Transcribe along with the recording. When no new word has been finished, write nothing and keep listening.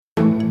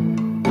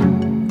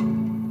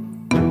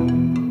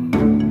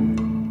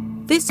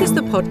This is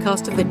the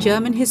podcast of the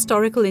German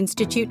Historical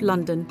Institute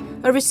London,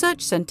 a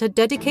research centre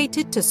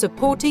dedicated to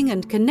supporting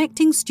and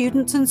connecting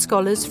students and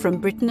scholars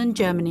from Britain and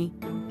Germany.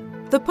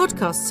 The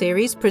podcast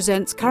series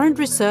presents current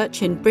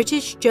research in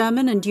British,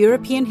 German and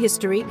European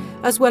history,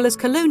 as well as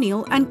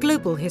colonial and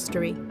global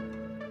history.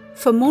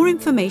 For more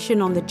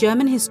information on the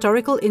German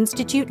Historical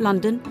Institute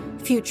London,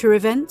 future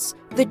events,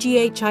 the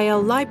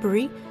GHIL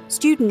Library,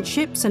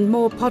 studentships and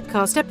more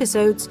podcast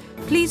episodes,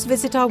 please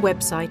visit our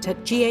website at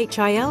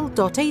ghil.ac.uk.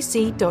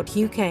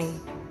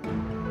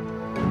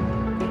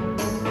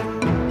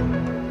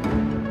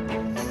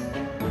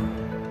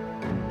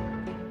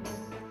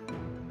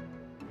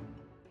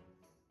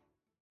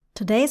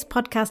 Today's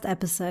podcast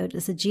episode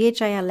is a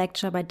GHIL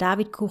lecture by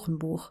David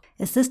Kuchenbuch,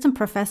 Assistant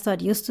Professor at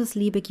Justus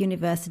Liebig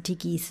University,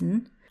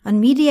 Gießen, on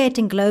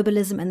Mediating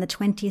Globalism in the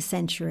 20th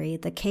Century,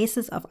 the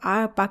cases of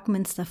R.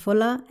 Buckminster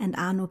Fuller and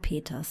Arno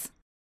Peters.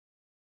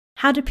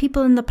 How did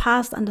people in the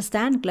past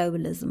understand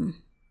globalism?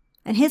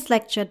 In his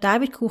lecture,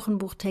 David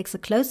Kuchenbuch takes a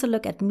closer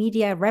look at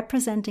media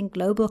representing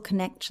global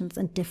connections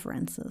and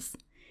differences.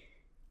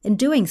 In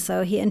doing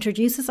so, he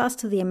introduces us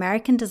to the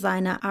American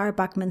designer R.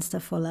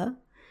 Buckminster Fuller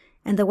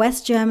and the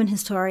West German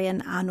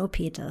historian Arno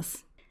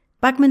Peters.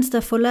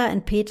 Buckminster Fuller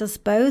and Peters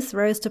both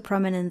rose to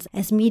prominence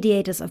as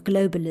mediators of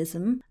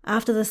globalism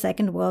after the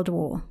Second World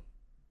War.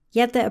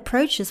 Yet their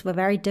approaches were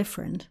very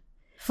different.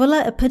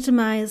 Fuller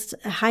epitomized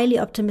a highly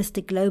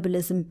optimistic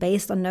globalism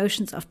based on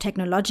notions of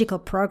technological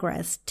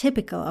progress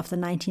typical of the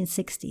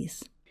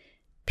 1960s.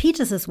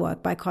 Peters'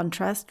 work, by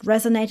contrast,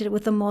 resonated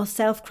with a more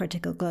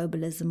self-critical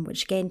globalism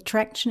which gained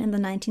traction in the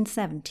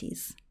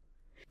 1970s.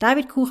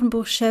 David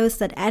Kuchenbuch shows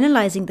that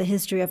analyzing the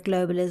history of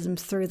globalism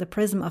through the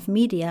prism of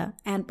media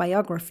and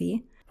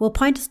biography will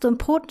point us to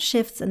important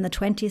shifts in the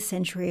 20th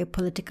century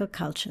political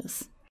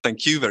cultures.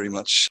 Thank you very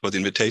much for the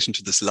invitation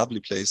to this lovely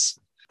place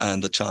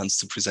and the chance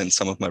to present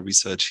some of my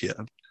research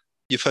here.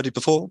 You've heard it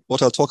before.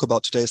 What I'll talk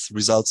about today is the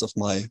results of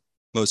my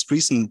most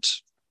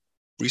recent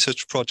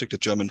research project, the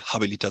German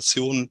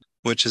Habilitation,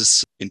 which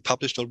has been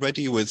published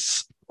already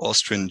with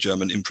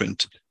Austrian-German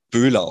imprint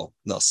Böhlau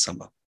last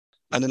summer.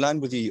 And in line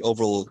with the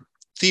overall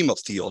theme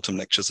of the autumn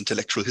lectures,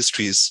 intellectual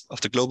histories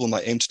of the global, my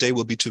aim today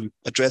will be to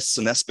address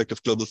an aspect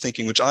of global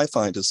thinking which I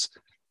find is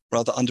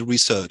rather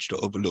under-researched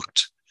or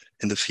overlooked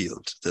in the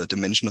field, the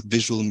dimension of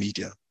visual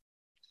media.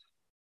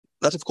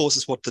 That, of course,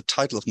 is what the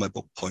title of my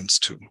book points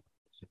to,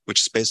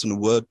 which is based on a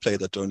wordplay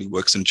that only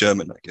works in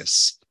German, I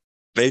guess.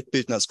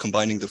 Weltbildner is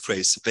combining the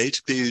phrase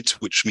Weltbild,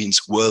 which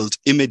means world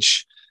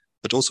image,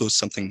 but also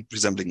something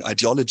resembling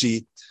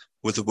ideology,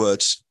 with the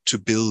word to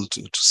build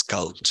or to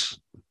sculpt.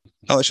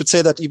 Now, I should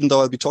say that even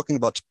though I'll be talking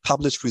about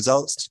published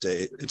results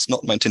today, it's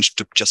not my intention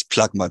to just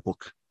plug my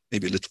book,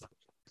 maybe a little.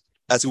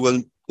 As you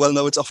well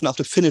know, it's often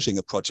after finishing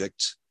a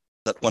project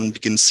that one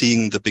begins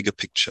seeing the bigger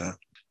picture.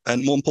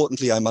 And more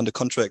importantly, I'm under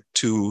contract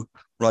to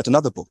write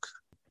another book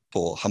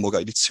for Hamburger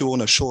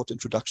Edition, a short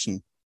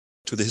introduction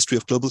to the history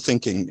of global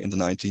thinking in the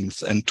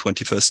 20th and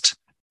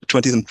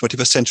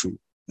 21st century,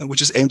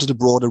 which is aimed at a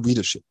broader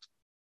readership.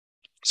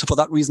 So for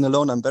that reason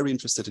alone, I'm very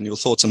interested in your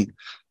thoughts on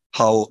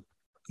how,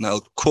 and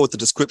I'll quote the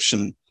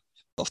description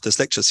of this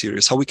lecture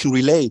series, how we can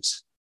relate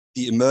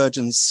the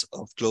emergence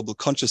of global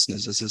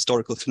consciousness as a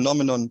historical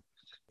phenomenon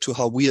to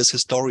how we as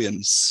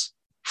historians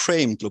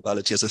frame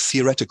globality as a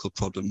theoretical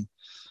problem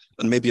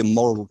and maybe a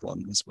moral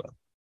one as well.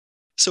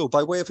 So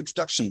by way of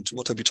introduction to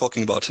what I'll be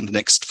talking about in the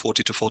next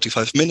 40 to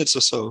 45 minutes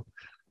or so,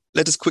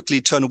 let us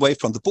quickly turn away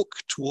from the book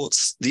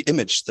towards the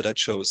image that I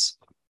chose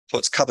for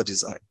its cover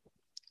design.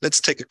 Let's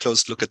take a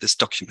close look at this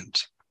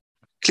document.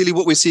 Clearly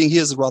what we're seeing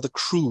here is a rather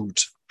crude,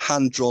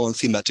 hand-drawn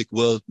thematic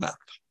world map.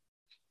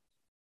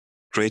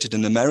 Created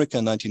in America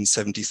in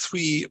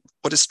 1973,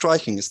 what is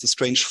striking is the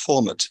strange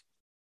format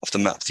of the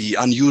map, the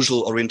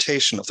unusual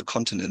orientation of the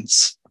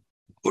continents.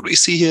 What we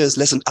see here is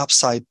less an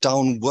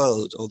upside-down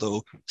world,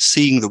 although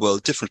seeing the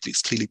world differently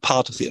is clearly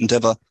part of the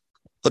endeavor,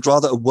 but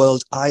rather a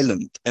world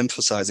island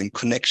emphasizing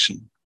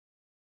connection.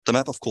 The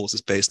map, of course,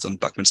 is based on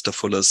Buckminster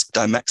Fuller's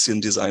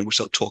Dymaxion design,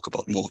 which I'll talk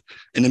about more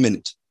in a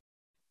minute.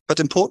 But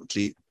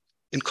importantly,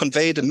 it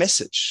conveyed a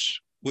message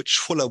which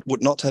Fuller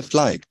would not have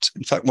liked,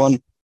 in fact,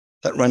 one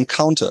that ran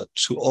counter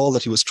to all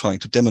that he was trying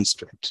to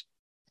demonstrate.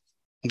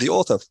 The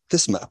author of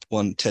this map,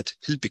 one Ted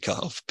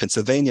Hilpiker of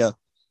Pennsylvania,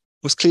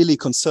 was clearly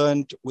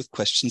concerned with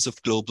questions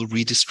of global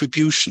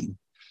redistribution,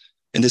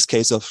 in this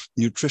case of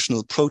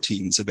nutritional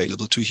proteins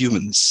available to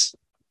humans.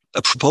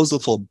 A proposal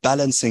for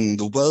balancing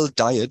the world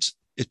diet,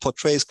 it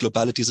portrays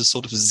globality as a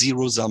sort of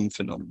zero-sum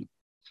phenomenon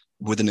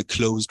within a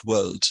closed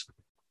world,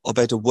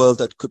 albeit a world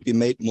that could be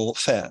made more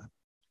fair.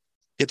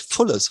 Yet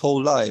Fuller's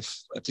whole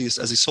life, at least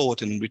as he saw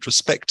it in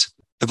retrospect,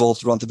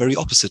 evolved around the very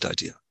opposite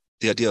idea,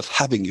 the idea of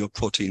having your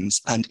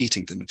proteins and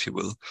eating them, if you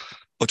will.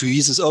 Or to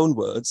use his own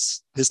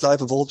words, his life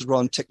evolved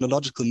around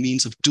technological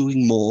means of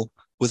doing more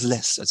with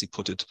less, as he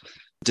put it,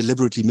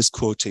 deliberately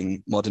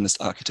misquoting modernist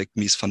architect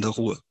Mies van der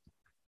Rohe.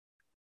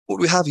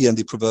 What we have here in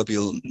the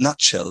proverbial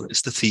nutshell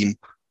is the theme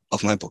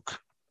of my book.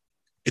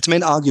 Its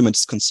main argument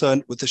is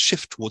concerned with the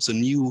shift towards a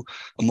new,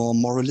 a more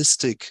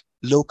moralistic,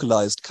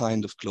 localized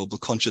kind of global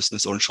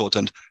consciousness, or in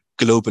shorthand,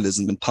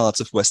 globalism in parts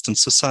of Western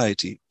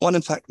society. One,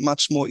 in fact,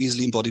 much more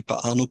easily embodied by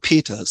Arno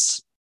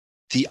Peters,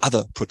 the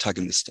other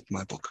protagonist of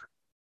my book.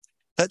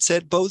 That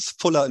said, both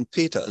Fuller and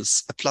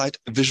Peters applied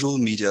visual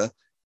media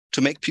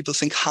to make people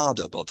think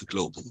harder about the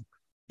global,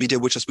 media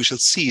which, as we shall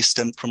see,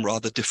 stemmed from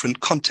rather different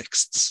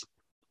contexts.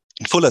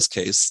 In Fuller's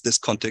case, this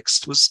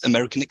context was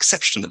American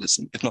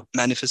exceptionalism, if not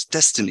manifest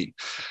destiny,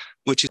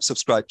 which he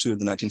subscribed to in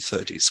the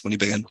 1930s when he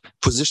began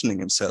positioning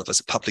himself as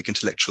a public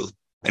intellectual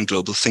and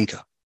global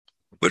thinker,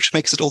 which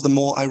makes it all the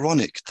more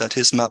ironic that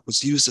his map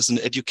was used as an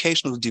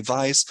educational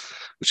device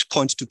which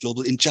pointed to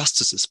global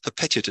injustices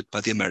perpetuated by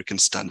the American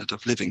standard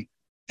of living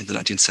in the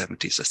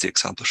 1970s, as the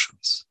example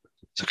shows.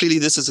 So clearly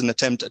this is an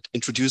attempt at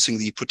introducing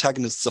the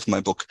protagonists of my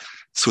book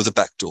through the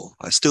back door.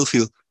 I still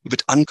feel a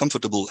bit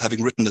uncomfortable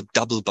having written a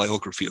double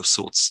biography of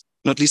sorts,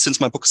 not least since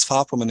my book is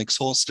far from an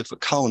exhaustive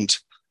account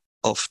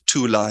of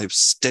two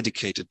lives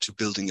dedicated to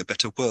building a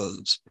better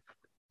world.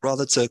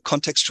 Rather, it's a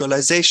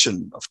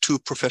contextualization of two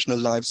professional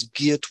lives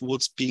geared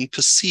towards being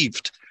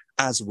perceived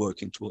as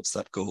working towards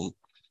that goal,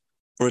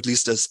 or at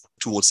least as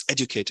towards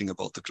educating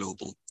about the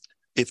global,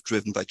 if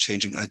driven by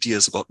changing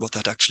ideas about what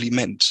that actually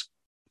meant.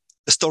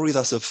 A story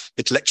thus of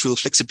intellectual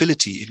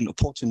flexibility, even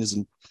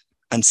opportunism,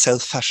 and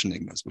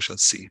self-fashioning, as we shall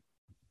see,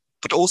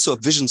 but also of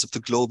visions of the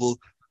global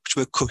which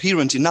were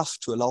coherent enough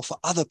to allow for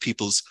other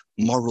people's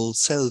moral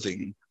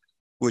selving,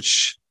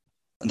 which,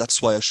 and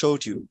that's why I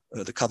showed you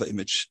the cover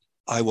image,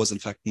 I was in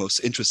fact most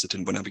interested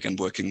in when I began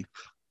working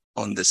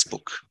on this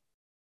book.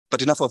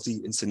 But enough of the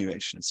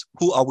insinuations.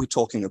 Who are we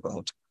talking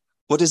about?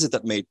 What is it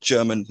that made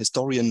German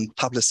historian,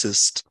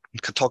 publicist,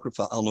 and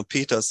cartographer Arno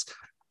Peters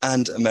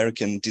and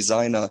American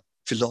designer,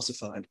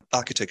 philosopher, and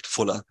architect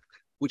Fuller,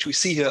 which we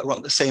see here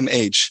around the same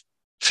age,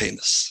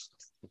 famous?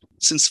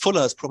 Since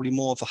Fuller is probably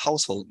more of a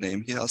household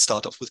name, here I'll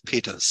start off with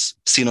Peters,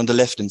 seen on the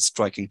left in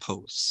striking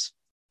pose.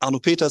 Arno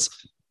Peters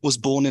was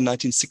born in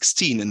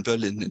 1916 in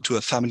Berlin into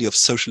a family of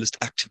socialist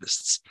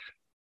activists.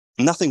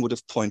 Nothing would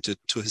have pointed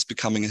to his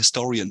becoming a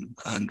historian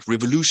and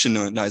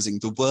revolutionizing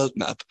the world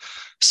map,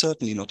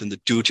 certainly not in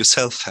the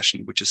do-it-yourself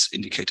fashion, which is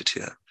indicated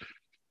here.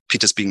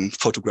 Peters being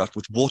photographed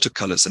with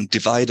watercolors and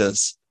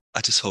dividers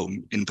at his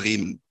home in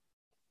Bremen.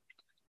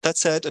 That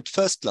said, at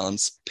first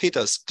glance,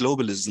 Peters'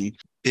 globalism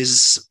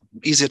is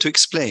easier to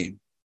explain.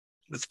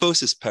 With both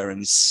his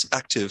parents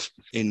active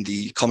in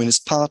the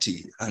Communist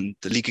Party and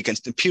the League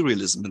Against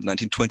Imperialism in the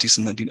 1920s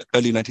and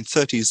early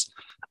 1930s,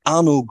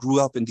 Arno grew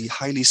up in the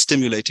highly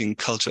stimulating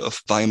culture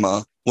of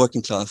Weimar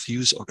working-class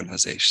youth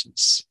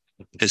organizations.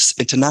 His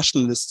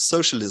internationalist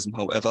socialism,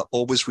 however,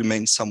 always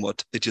remained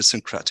somewhat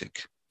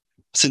idiosyncratic.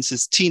 Since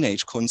his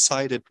teenage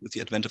coincided with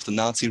the advent of the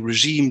Nazi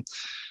regime,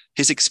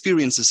 his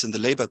experiences in the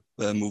labor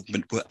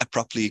movement were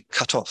abruptly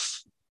cut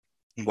off.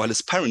 And while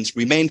his parents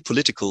remained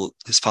political,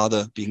 his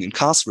father being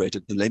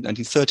incarcerated in the late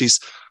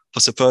 1930s for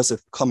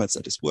subversive comments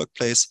at his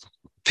workplace,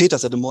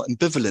 Peters had a more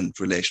ambivalent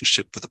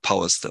relationship with the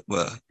powers that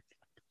were.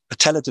 A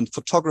talented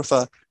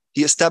photographer,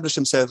 he established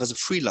himself as a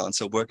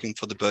freelancer working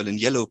for the Berlin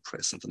Yellow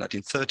Press in the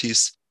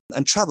 1930s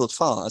and traveled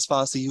as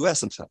far as the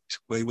US, in fact,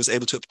 where he was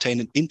able to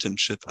obtain an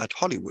internship at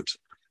Hollywood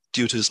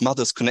due to his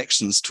mother's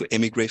connections to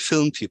emigre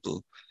film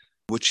people,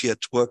 which he had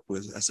worked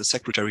with as a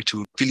secretary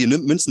to Willy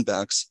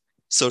Münzenberg's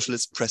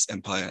socialist press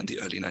empire in the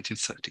early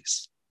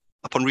 1930s.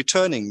 Upon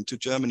returning to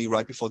Germany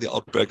right before the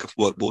outbreak of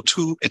World War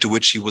II, into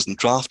which he wasn't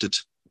drafted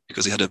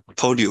because he had a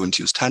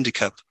polio-induced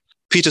handicap,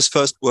 Peters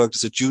first worked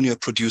as a junior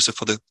producer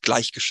for the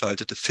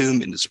gleichgeschaltete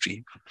film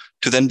industry,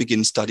 to then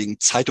begin studying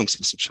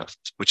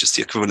Zeitungswissenschaft, which is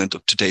the equivalent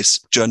of today's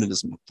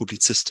journalism,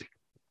 publicistic,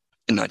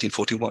 in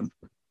 1941.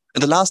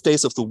 In the last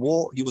days of the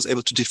war, he was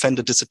able to defend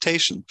a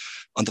dissertation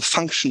on the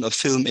function of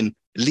film in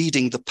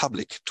leading the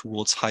public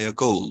towards higher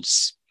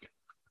goals.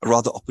 A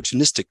rather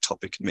opportunistic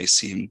topic, it may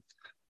seem,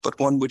 but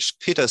one which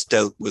Peters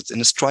dealt with in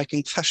a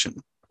striking fashion,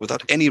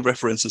 without any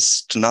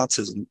references to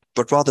Nazism,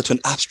 but rather to an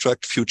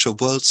abstract future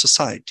world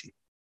society.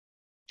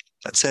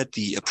 That said,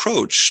 the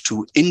approach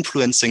to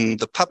influencing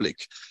the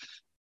public,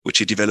 which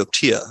he developed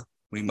here,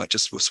 we might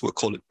just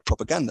call it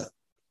propaganda,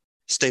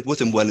 stayed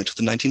with him well into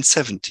the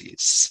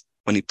 1970s,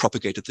 when he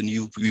propagated the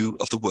new view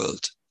of the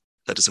world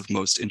that is of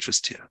most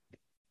interest here.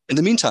 In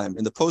the meantime,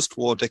 in the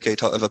post-war decade,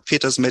 however,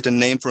 Peters made a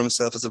name for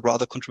himself as a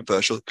rather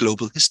controversial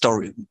global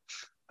historian,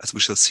 as we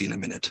shall see in a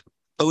minute.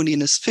 Only in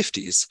his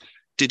 50s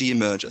did he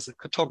emerge as a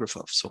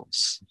cartographer of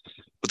sorts,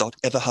 without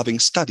ever having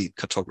studied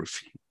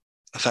cartography,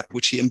 a fact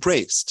which he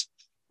embraced,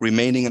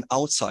 remaining an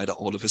outsider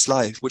all of his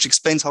life, which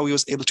explains how he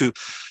was able to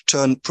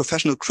turn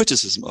professional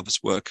criticism of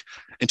his work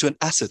into an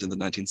asset in the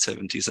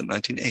 1970s and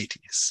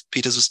 1980s.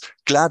 Peters was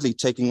gladly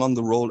taking on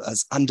the role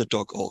as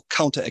underdog or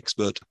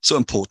counter-expert, so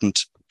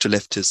important to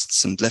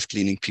leftists and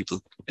left-leaning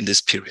people in this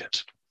period.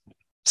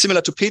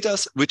 Similar to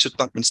Peters, Richard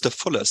Buckminster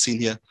Fuller, seen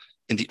here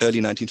in the early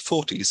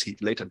 1940s, he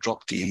later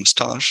dropped the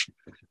moustache,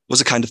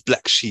 was a kind of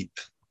black sheep.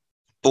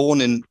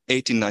 Born in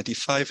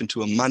 1895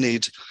 into a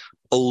moneyed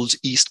old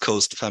East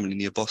Coast family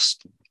near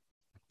Boston.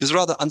 He was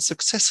rather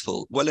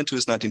unsuccessful well into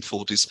his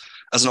 1940s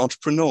as an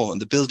entrepreneur in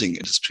the building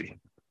industry.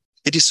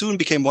 Yet he soon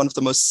became one of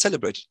the most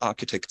celebrated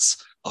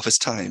architects of his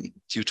time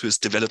due to his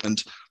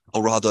development,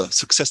 or rather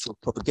successful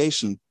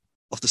propagation,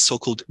 of the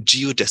so-called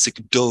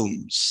geodesic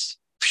domes,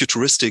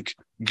 futuristic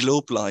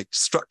globe-like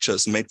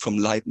structures made from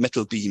light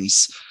metal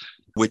beams,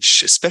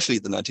 which, especially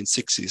in the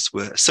 1960s,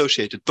 were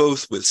associated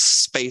both with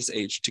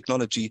space-age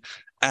technology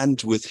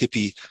and with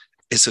hippie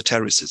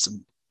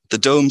esotericism. The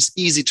dome's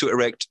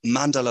easy-to-erect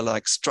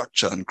mandala-like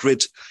structure and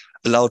grid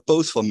allowed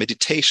both for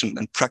meditation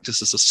and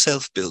practices of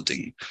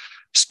self-building,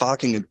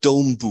 sparking a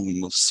dome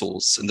boom of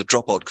sorts in the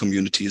dropout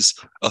communities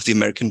of the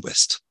American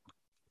West.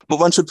 But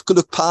one should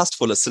look past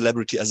Fuller's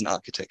celebrity as an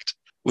architect,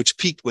 which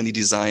peaked when he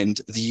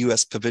designed the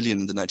US Pavilion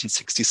in the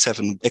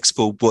 1967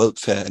 Expo World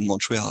Fair in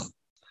Montreal.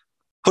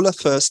 Fuller,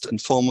 first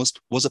and foremost,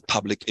 was a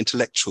public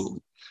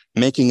intellectual,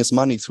 making his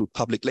money through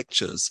public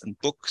lectures and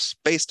books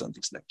based on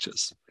these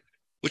lectures,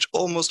 which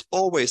almost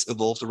always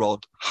evolved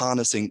around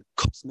harnessing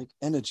cosmic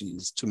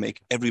energies to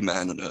make every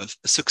man on Earth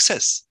a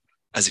success,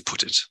 as he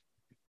put it.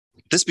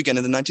 This began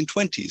in the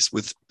 1920s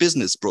with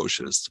business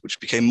brochures, which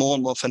became more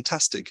and more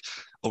fantastic,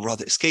 or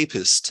rather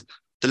escapist,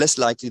 the less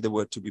likely they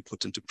were to be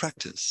put into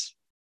practice.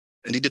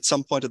 Indeed, at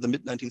some point in the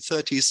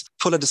mid-1930s,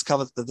 Fuller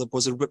discovered that there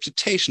was a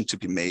reputation to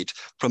be made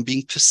from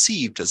being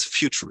perceived as a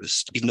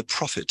futurist, even a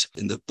prophet,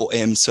 in the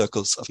bohème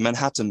circles of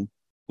Manhattan,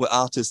 where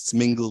artists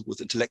mingled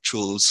with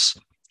intellectuals,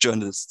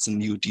 journalists, and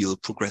New Deal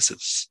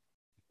progressives.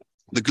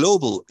 The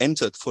global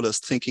entered Fuller's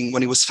thinking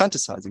when he was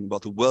fantasizing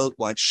about the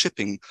worldwide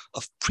shipping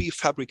of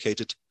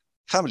prefabricated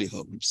family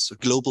homes, a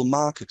global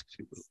market, if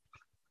you will,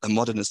 a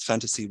modernist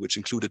fantasy which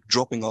included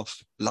dropping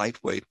off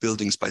lightweight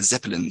buildings by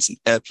zeppelins and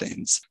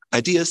airplanes,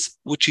 ideas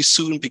which he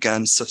soon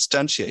began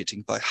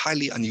substantiating by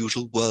highly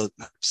unusual world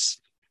maps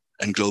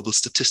and global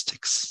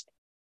statistics.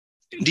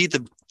 Indeed,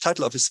 the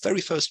title of his very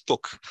first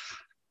book,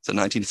 the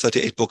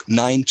 1938 book,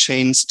 9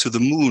 Chains to the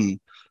Moon,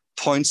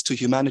 points to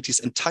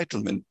humanity's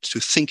entitlement to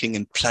thinking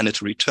in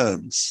planetary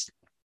terms.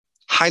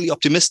 Highly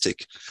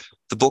optimistic,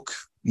 the book,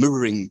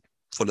 mirroring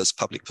Fuller's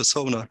public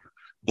persona,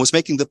 was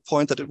making the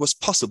point that it was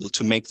possible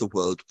to make the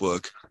world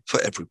work for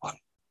everyone.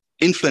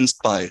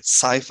 Influenced by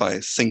sci-fi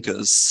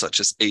thinkers such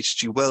as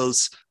H.G.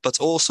 Wells, but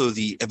also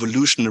the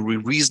evolutionary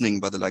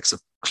reasoning by the likes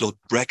of Claude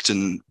Brecht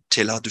and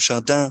Teilhard de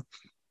Chardin,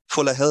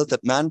 Fuller held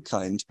that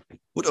mankind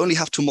would only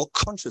have to more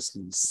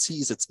consciously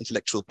seize its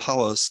intellectual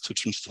powers to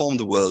transform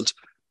the world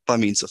by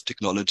means of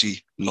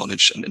technology,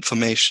 knowledge, and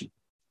information.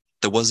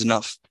 There was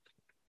enough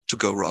to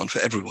go around for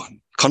everyone.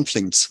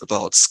 Conflicts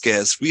about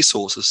scarce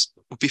resources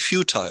would be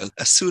futile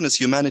as soon as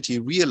humanity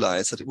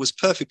realized that it was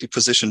perfectly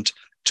positioned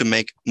to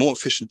make more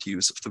efficient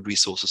use of the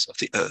resources of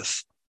the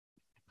earth.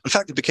 In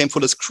fact, it became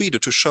Fuller's credo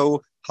to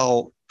show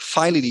how,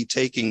 finally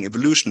taking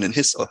evolution in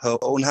his or her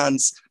own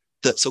hands,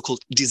 the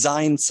so-called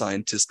design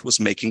scientist was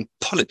making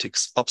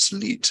politics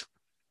obsolete.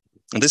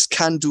 And this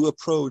can-do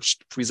approach,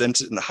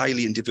 presented in a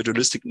highly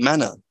individualistic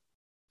manner,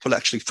 Fuller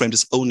actually framed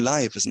his own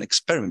life as an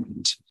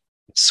experiment,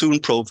 soon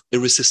proved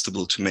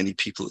irresistible to many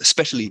people,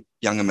 especially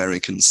young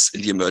Americans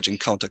in the emerging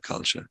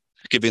counterculture,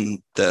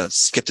 given their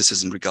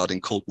skepticism regarding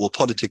Cold War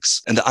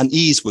politics and the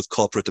unease with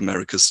corporate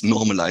America's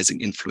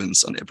normalizing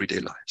influence on everyday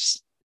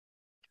lives.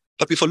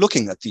 But before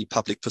looking at the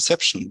public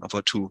perception of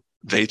our two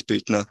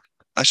Weltbildner,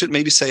 I should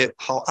maybe say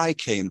how I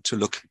came to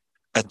look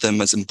at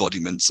them as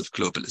embodiments of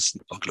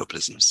globalism or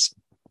globalisms.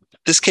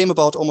 This came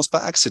about almost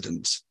by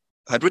accident.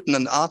 I'd written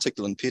an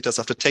article on Peters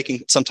after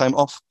taking some time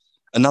off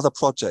another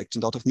project,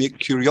 and out of mere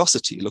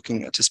curiosity,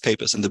 looking at his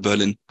papers in the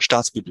Berlin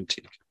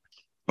Staatsbibliothek.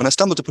 When I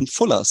stumbled upon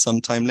Fuller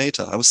some time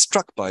later, I was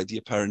struck by the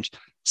apparent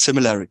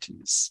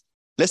similarities,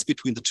 less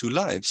between the two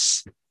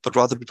lives, but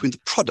rather between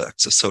the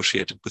products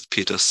associated with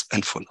Peters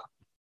and Fuller.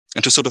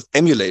 And to sort of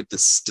emulate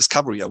this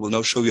discovery, I will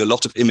now show you a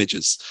lot of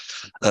images.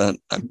 I'm,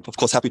 of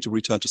course, happy to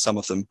return to some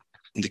of them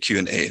in the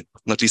Q&A,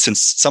 not least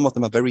since some of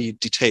them are very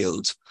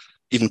detailed,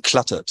 even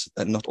cluttered,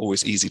 and not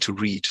always easy to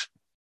read.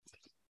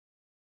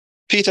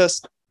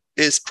 Peters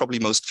is probably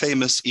most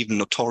famous, even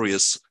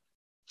notorious,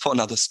 for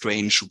another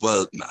strange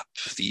world map,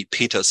 the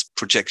Peters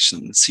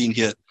projection, seen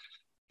here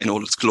in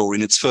all its glory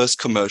in its first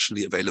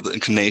commercially available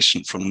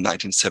incarnation from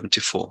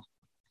 1974.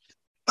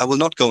 I will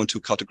not go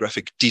into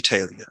cartographic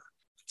detail here,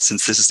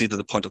 since this is neither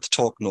the point of the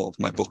talk nor of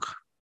my book.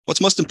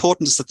 What's most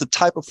important is that the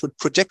type of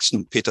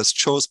projection Peters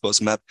chose for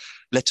his map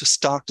led to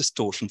stark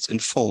distortions in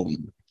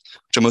form,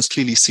 which are most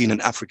clearly seen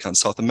in Africa and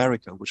South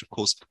America, which of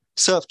course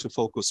served to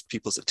focus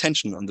people's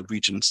attention on the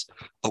regions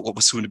of what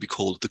was soon to be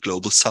called the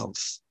Global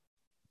South.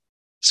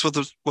 So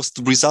this was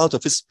the result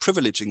of his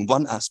privileging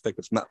one aspect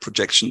of map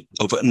projection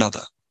over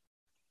another.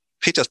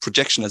 Peters'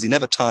 projection, as he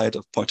never tired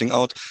of pointing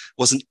out,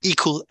 was an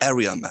equal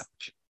area map,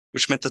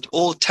 which meant that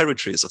all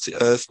territories of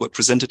the Earth were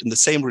presented in the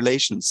same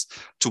relations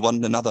to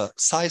one another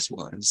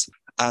size-wise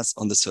as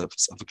on the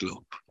surface of a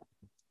globe.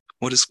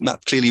 What his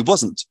map clearly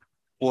wasn't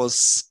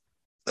was,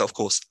 of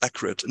course,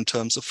 accurate in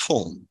terms of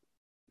form.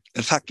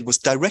 In fact, it was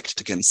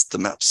directed against the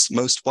maps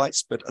most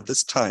widespread at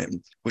this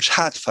time, which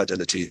had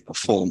fidelity of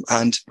form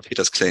and,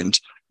 Peters claimed,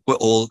 were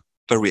all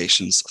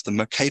variations of the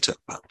Mercator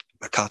map,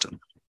 Mercator.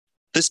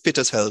 This,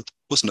 Peters held,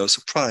 was no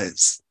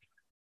surprise.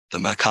 The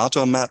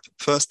Mercator map,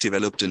 first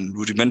developed in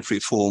rudimentary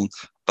form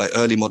by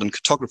early modern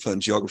cartographer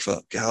and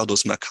geographer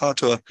Gerhardus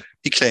Mercator,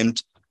 he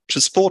claimed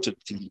transported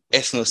the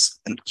ethnos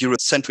and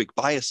Eurocentric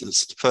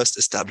biases first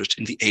established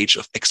in the age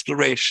of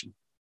exploration.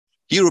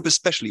 Europe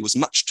especially was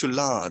much too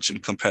large in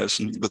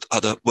comparison with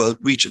other world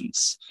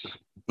regions.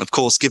 And of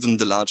course, given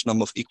the large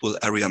number of equal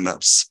area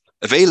maps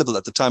available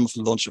at the time of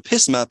the launch of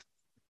his map,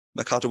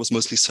 Mercator was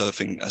mostly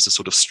serving as a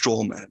sort of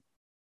straw man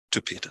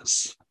to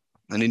Peters.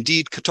 And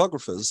indeed,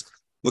 cartographers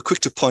were quick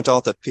to point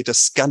out that Peters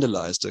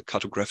scandalized a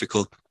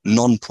cartographical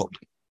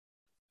non-problem.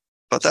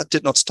 But that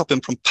did not stop him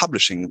from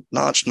publishing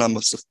large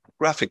numbers of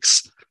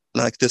graphics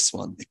like this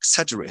one,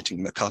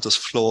 exaggerating Mercator's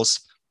flaws,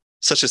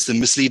 such as the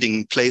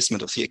misleading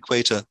placement of the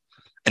equator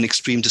and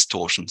extreme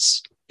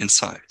distortions in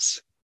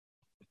size.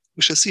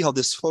 We shall see how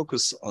this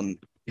focus on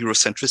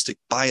Eurocentristic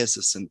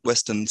biases and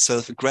Western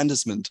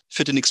self-aggrandizement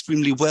fit in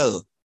extremely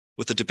well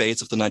with the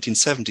debates of the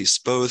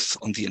 1970s, both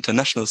on the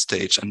international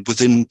stage and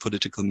within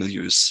political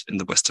milieus in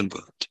the Western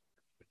world.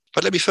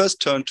 But let me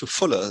first turn to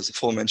Fuller's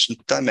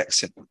aforementioned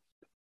Dymaxion,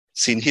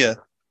 seen here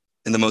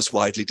in the most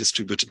widely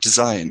distributed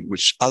design,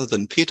 which, other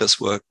than Peters'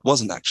 work,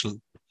 was an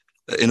actual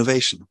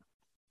innovation.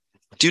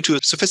 Due to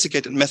a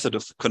sophisticated method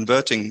of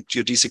converting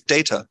geodesic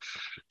data,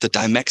 the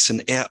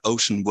Dymaxion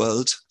air-ocean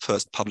world,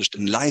 first published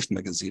in Life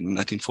magazine in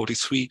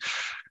 1943,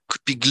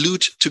 could be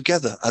glued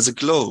together as a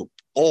globe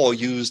or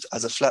used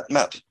as a flat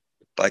map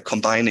by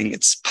combining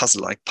its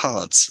puzzle-like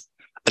parts,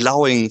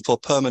 allowing for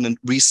permanent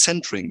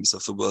recenterings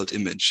of the world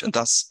image and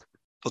thus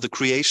for the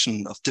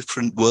creation of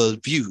different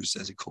world views,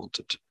 as he called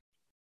it.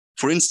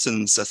 For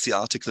instance, as the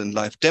article in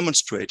Life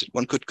demonstrated,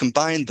 one could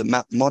combine the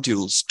map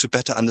modules to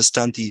better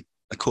understand the,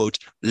 I quote,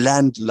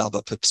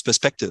 landlubber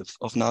perspective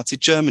of Nazi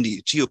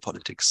Germany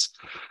geopolitics,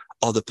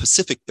 or the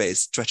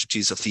Pacific-based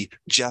strategies of the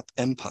Jap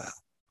Empire.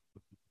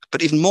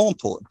 But even more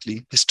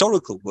importantly,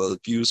 historical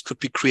worldviews could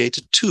be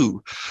created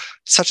too,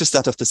 such as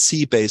that of the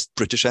sea-based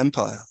British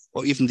Empire,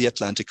 or even the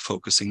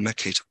Atlantic-focusing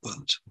Mercator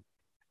world.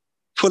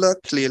 Fuller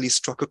clearly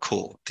struck a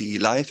chord. The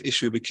Life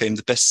issue became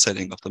the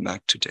best-selling of the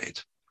mag to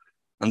date.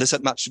 And this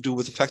had much to do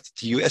with the fact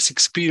that the US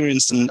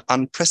experienced an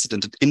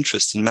unprecedented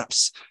interest in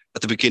maps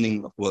at the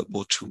beginning of World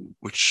War II,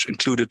 which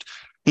included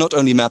not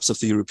only maps of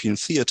the European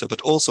theater, but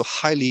also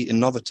highly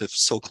innovative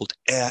so-called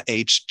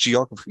air-age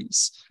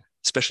geographies,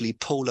 especially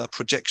polar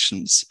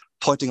projections,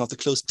 pointing out the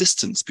close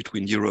distance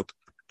between Europe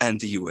and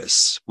the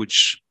US,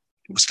 which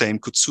it was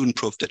claimed could soon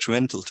prove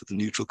detrimental to the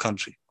neutral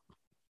country.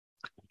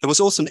 There was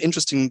also an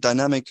interesting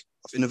dynamic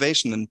of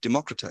innovation and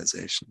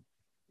democratization.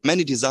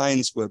 Many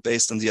designs were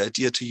based on the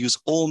idea to use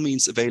all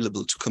means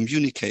available to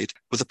communicate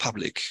with the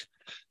public,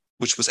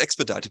 which was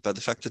expedited by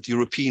the fact that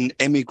European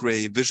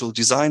émigré visual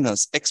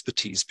designers'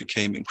 expertise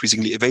became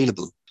increasingly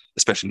available,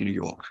 especially in New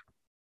York.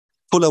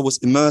 Fuller was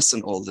immersed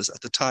in all this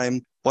at the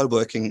time while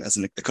working as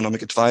an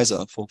economic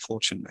advisor for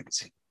Fortune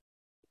magazine.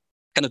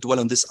 I cannot dwell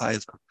on this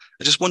either.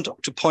 I just want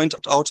to point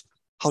out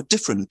how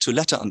different to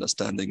latter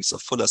understandings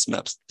of Fuller's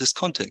maps this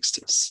context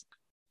is.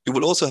 You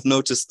will also have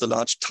noticed the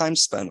large time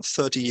span of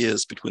 30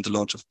 years between the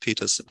launch of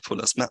Peters and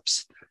Fuller's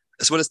maps,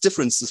 as well as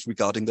differences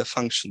regarding their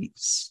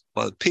functions.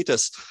 While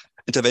Peters'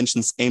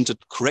 interventions aimed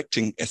at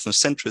correcting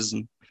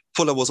ethnocentrism,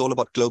 Fuller was all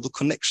about global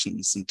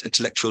connections and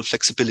intellectual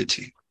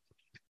flexibility.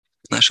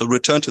 And I shall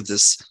return to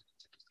this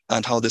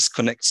and how this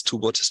connects to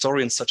what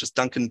historians such as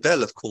Duncan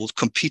Bell have called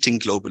competing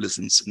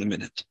globalisms in a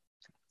minute.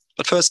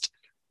 But first,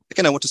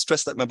 again, I want to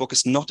stress that my book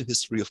is not a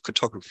history of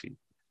cartography.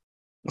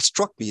 What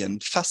struck me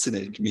and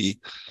fascinated me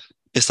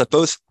is that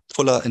both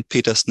Fuller and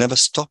Peters never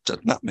stopped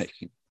at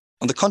mapmaking.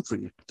 On the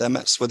contrary, their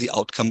maps were the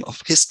outcome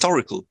of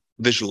historical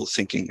visual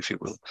thinking, if you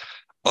will,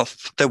 of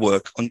their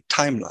work on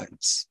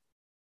timelines.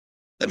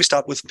 Let me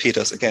start with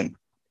Peters again.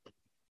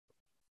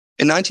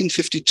 In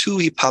 1952,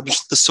 he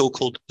published the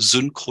so-called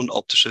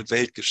synchronoptische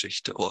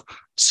Weltgeschichte, or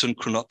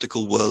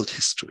synchronoptical world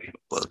history,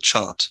 world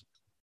chart,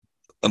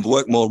 a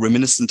work more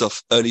reminiscent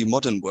of early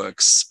modern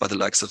works by the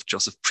likes of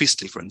Joseph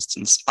Priestley, for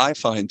instance. I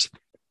find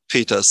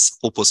Peters'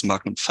 opus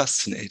magnum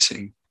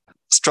fascinating,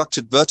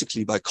 structured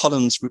vertically by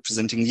columns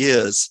representing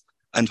years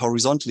and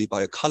horizontally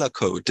by a color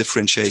code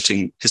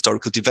differentiating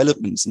historical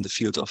developments in the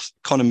field of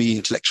economy,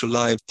 intellectual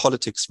life,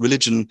 politics,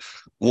 religion,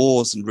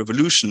 wars, and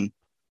revolution.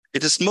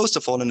 It is most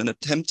of all an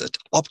attempt at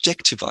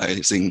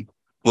objectivizing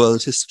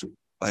world history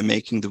by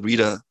making the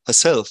reader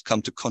herself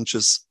come to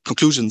conscious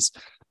conclusions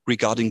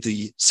regarding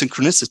the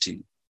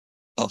synchronicity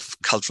of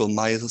cultural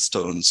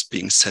milestones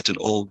being set in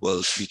all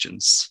world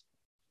regions.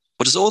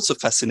 What is also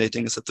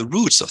fascinating is that the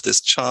roots of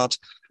this chart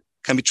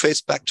can be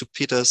traced back to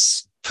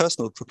Peters'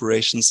 personal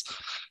preparations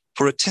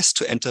for a test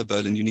to enter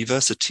Berlin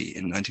University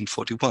in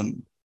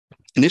 1941.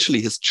 Initially,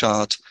 his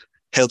chart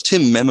helped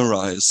him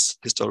memorize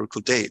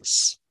historical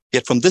dates.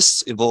 Yet from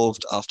this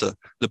evolved, after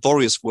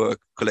laborious work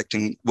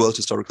collecting world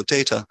historical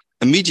data,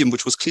 a medium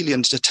which was clearly an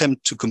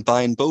attempt to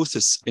combine both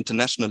his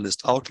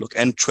internationalist outlook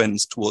and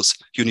trends towards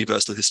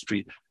universal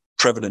history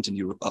prevalent in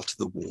Europe after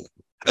the war,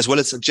 as well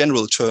as a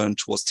general turn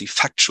towards the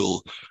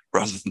factual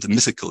rather than the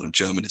mythical in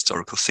German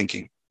historical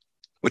thinking.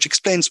 which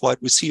explains why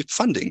it received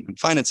funding and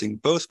financing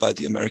both by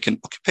the American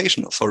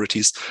occupation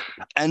authorities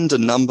and a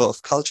number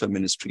of culture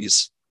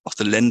ministries of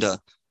the Länder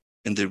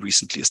in the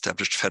recently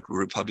established Federal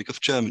Republic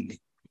of Germany.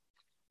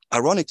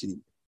 Ironically,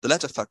 the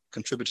latter fact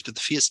contributed to the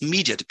fierce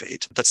media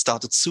debate that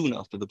started soon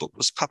after the book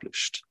was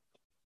published.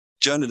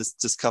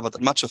 Journalists discovered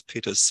that much of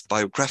Peters'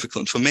 biographical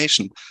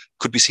information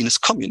could be seen as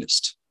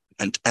communist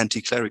and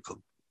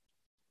anti-clerical.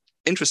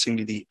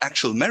 Interestingly, the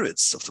actual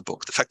merits of the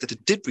book, the fact that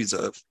it did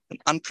reserve an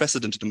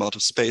unprecedented amount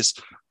of space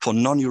for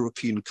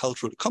non-European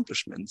cultural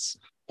accomplishments,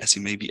 as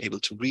you may be able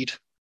to read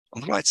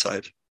on the right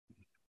side,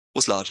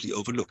 was largely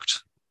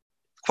overlooked,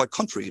 quite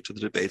contrary to the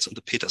debates on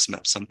the Peters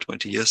map some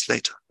 20 years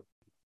later.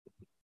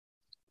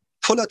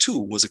 Fuller, too,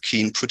 was a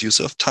keen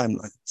producer of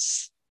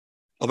timelines,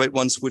 albeit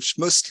ones which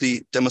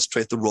mostly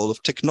demonstrate the role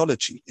of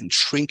technology in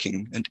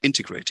shrinking and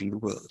integrating the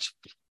world.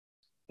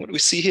 What we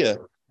see here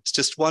is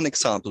just one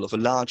example of a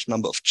large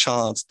number of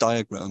charts,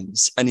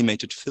 diagrams,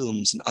 animated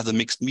films, and other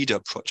mixed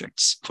media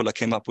projects Fuller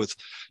came up with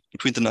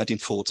between the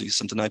 1940s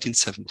and the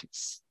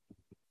 1970s,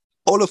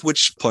 all of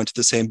which point to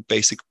the same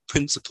basic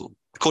principle.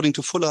 According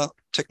to Fuller,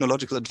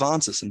 technological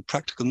advances in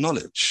practical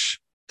knowledge,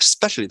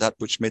 especially that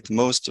which made the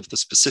most of the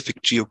specific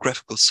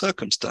geographical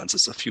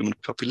circumstances of human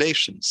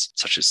populations,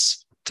 such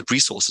as the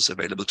resources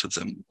available to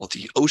them or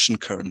the ocean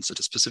currents at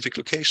a specific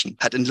location,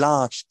 had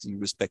enlarged the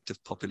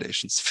respective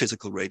population's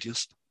physical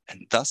radius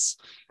and thus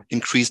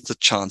increased the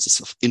chances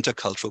of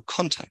intercultural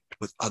contact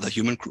with other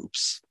human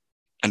groups.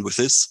 And with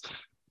this,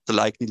 the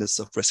likeliness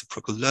of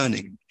reciprocal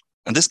learning.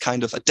 And this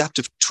kind of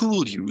adaptive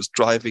tool use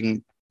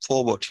driving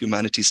forward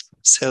humanity's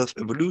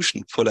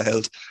self-evolution, Fuller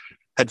held,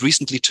 had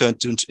recently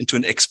turned into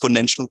an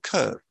exponential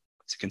curve,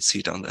 as you can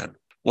see down there,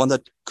 one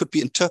that could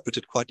be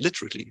interpreted quite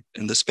literally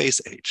in the space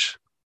age.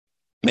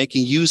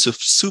 Making use of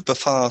super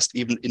fast,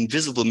 even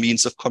invisible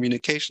means of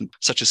communication,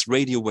 such as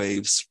radio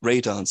waves,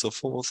 radar, and so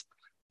forth,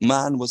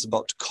 man was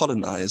about to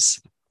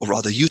colonize, or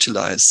rather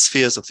utilize,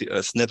 spheres of the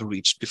earth never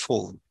reached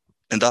before.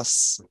 And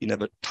thus, he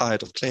never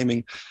tired of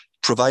claiming,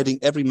 providing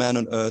every man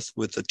on earth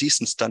with a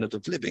decent standard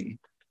of living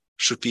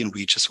should be in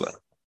reach as well.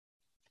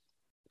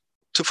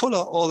 To Fuller,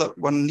 all that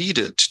one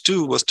needed to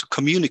do was to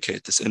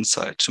communicate this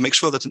insight, to make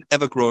sure that an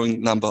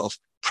ever-growing number of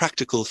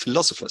practical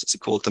philosophers, as he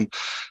called them,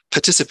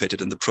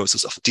 participated in the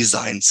process of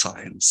design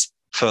science,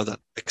 further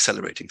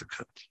accelerating the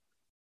curve.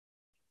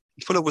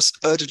 Fuller was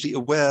urgently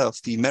aware of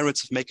the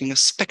merits of making a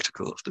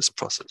spectacle of this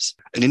process,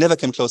 and he never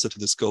came closer to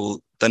this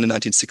goal than in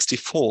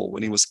 1964,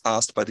 when he was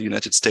asked by the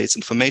United States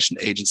Information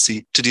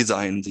Agency to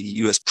design the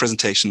US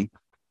presentation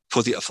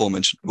for the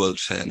aforementioned World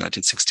Fair in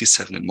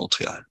 1967 in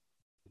Montreal.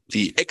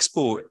 The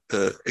Expo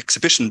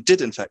exhibition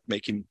did, in fact,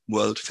 make him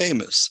world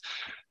famous,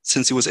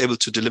 since he was able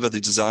to deliver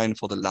the design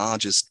for the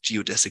largest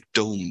geodesic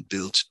dome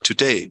built to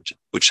date,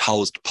 which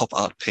housed pop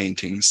art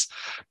paintings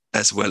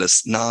as well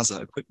as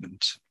NASA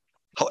equipment.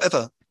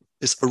 However,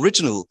 his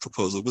original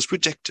proposal was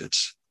rejected,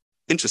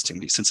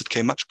 interestingly, since it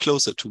came much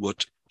closer to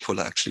what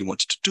Fuller actually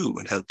wanted to do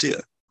and held dear.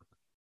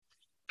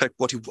 In fact,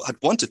 what he had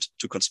wanted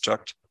to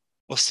construct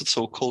was the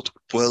so-called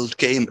World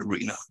Game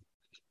Arena.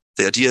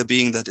 The idea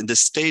being that in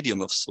this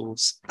stadium of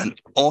sorts, an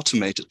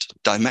automated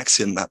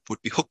Dymaxion map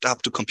would be hooked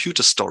up to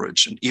computer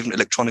storage and even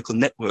electronical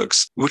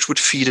networks, which would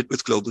feed it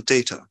with global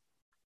data.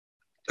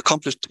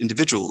 Accomplished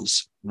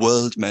individuals,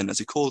 world men as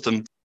he called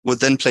them, would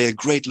then play a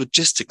great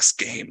logistics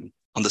game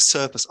on the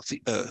surface of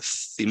the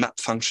Earth, the map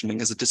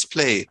functioning as a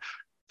display,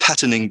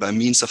 patterning by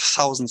means of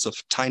thousands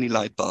of tiny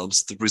light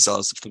bulbs the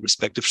results of the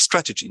respective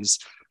strategies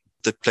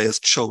that players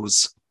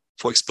chose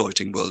for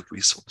exploiting world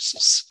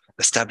resources,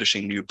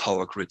 establishing new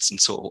power grids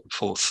and so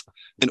forth,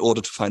 in order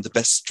to find the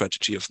best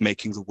strategy of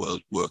making the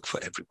world work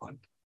for everyone.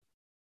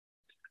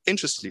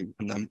 Interestingly,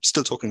 and I'm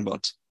still talking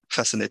about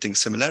fascinating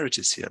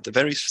similarities here, at the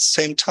very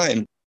same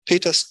time,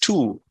 Peters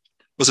too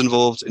was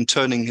involved in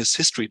turning his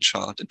history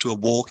chart into a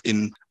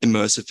walk-in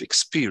immersive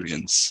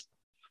experience.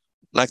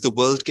 Like the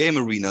World Game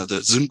Arena, the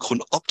Synchron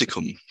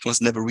Optikum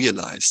was never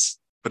realized,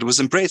 but it was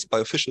embraced by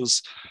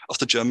officials of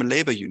the German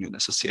Labor Union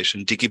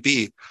Association,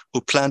 DGB,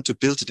 who planned to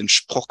build it in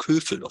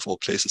Sprockhövel, of all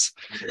places,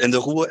 in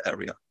the Ruhr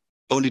area,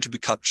 only to be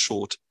cut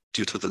short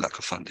due to the lack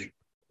of funding.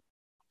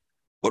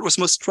 What was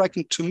most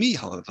striking to me,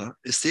 however,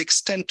 is the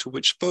extent to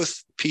which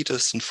both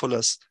Peters and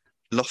Fuller's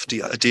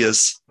lofty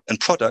ideas and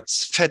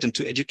products fed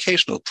into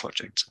educational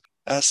projects,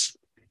 as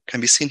can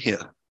be seen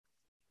here.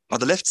 On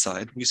the left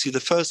side, we see the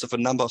first of a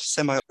number of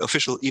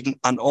semi-official, even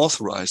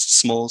unauthorized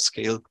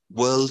small-scale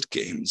world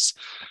games,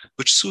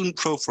 which soon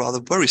proved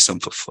rather worrisome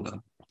for Fuller,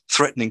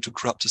 threatening to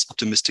corrupt his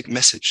optimistic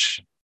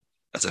message,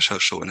 as I shall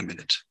show in a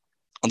minute.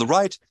 On the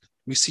right,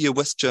 we see a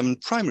West German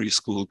primary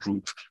school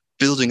group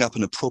building up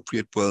an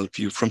appropriate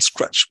worldview from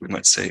scratch, we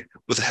might say,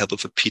 with the help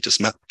of a Peters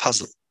map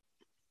puzzle.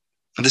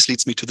 And this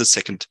leads me to the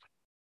second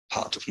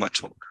part of my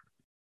talk.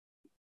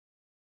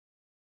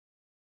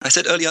 I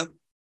said earlier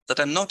that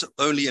I'm not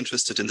only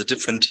interested in the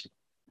different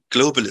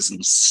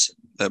globalisms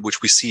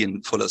which we see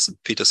in Fuller's and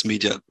Peters'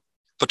 media,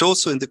 but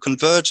also in the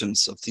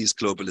convergence of these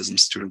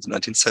globalisms during the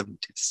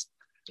 1970s.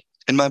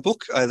 In my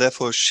book, I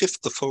therefore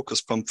shift the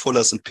focus from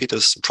Fuller's and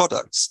Peters'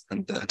 products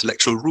and their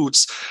intellectual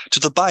roots to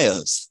the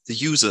buyers, the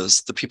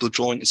users, the people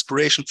drawing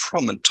inspiration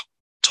from and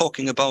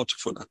talking about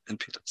Fuller and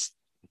Peters.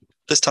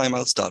 This time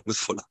I'll start with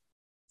Fuller.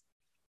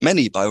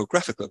 Many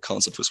biographical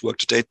accounts of his work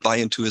to date buy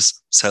into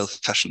his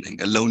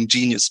self-fashioning, a lone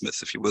genius myth,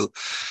 if you will,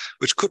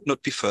 which could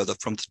not be further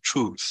from the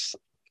truth.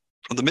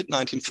 From the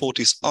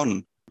mid-1940s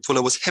on,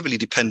 Fuller was heavily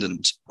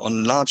dependent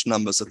on large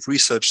numbers of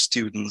research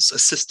students,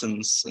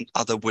 assistants, and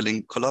other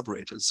willing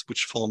collaborators,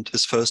 which formed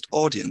his first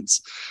audience,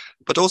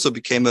 but also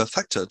became a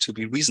factor to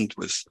be reasoned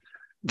with,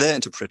 their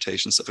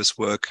interpretations of his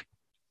work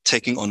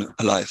taking on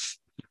a life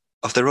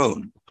of their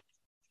own.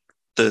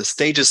 The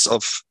stages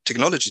of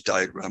technology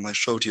diagram I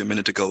showed you a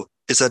minute ago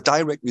is a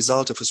direct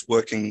result of his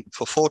working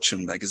for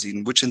Fortune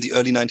magazine, which in the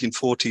early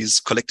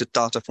 1940s collected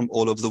data from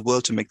all over the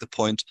world to make the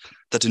point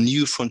that a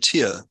new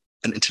frontier,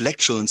 an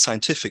intellectual and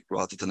scientific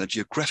rather than a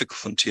geographical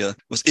frontier,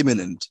 was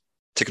imminent,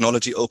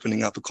 technology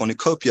opening up a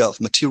cornucopia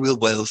of material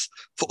wealth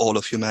for all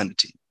of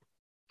humanity.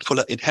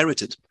 Fuller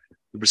inherited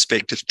the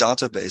respective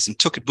database and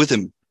took it with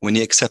him when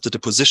he accepted a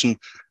position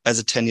as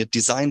a tenured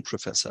design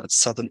professor at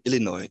Southern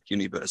Illinois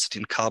University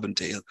in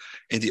Carbondale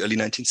in the early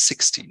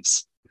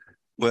 1960s,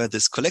 where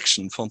this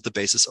collection formed the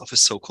basis of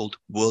his so-called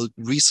world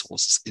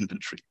resources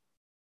inventory.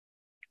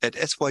 At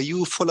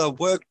SYU, Fuller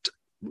worked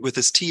with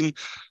his team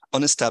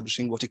on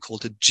establishing what he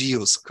called a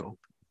geoscope,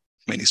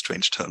 many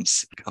strange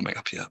terms coming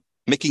up here,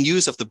 making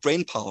use of the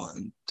brainpower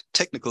and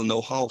technical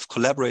know-how of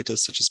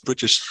collaborators such as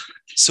British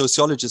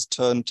sociologist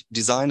turned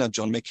designer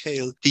John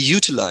McHale. He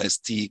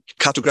utilized the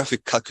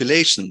cartographic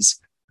calculations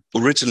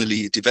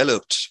originally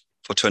developed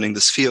for turning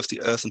the sphere of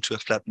the Earth into a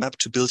flat map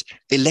to build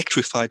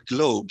electrified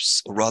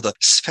globes, or rather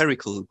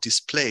spherical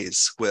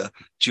displays where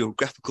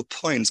geographical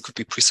points could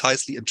be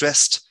precisely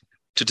addressed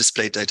to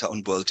display data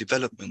on world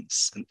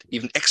developments and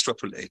even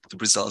extrapolate the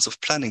results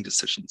of planning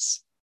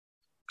decisions.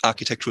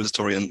 Architectural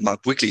historian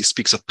Mark Wigley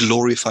speaks of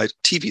glorified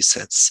TV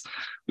sets,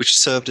 which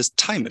served as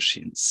time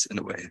machines in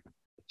a way.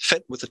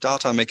 Fed with the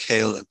data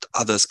McHale and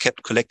others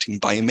kept collecting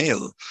by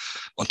mail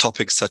on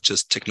topics such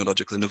as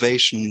technological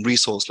innovation,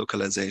 resource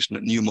localization,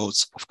 and new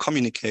modes of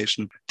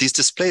communication. These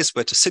displays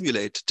were to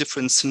simulate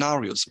different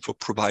scenarios for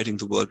providing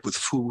the world with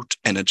food,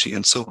 energy,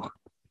 and so on.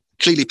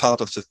 Clearly part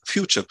of the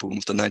future boom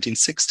of the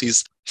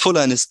 1960s,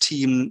 Fuller and his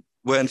team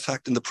were in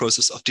fact in the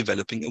process of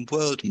developing a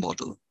world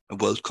model, a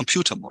world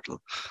computer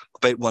model,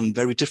 albeit one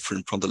very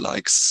different from the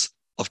likes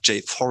of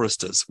Jay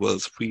Forrester's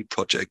World 3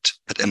 project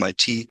at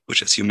MIT,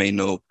 which, as you may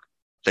know,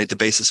 laid the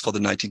basis for the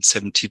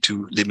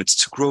 1972 Limits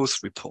to Growth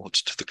report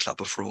to the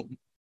Club of Rome.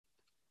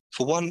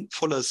 For one,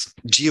 Fuller's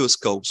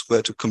geoscopes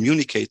were to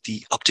communicate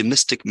the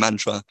optimistic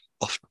mantra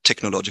of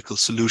technological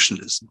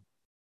solutionism.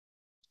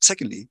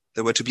 Secondly,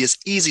 they were to be as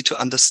easy to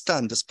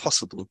understand as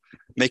possible,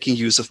 making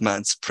use of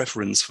man's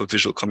preference for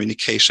visual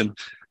communication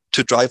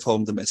to drive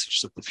home the message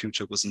that the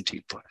future was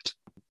indeed bright.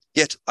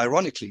 Yet,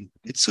 ironically,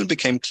 it soon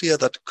became clear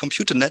that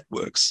computer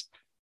networks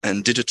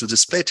and digital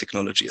display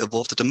technology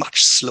evolved at a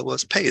much slower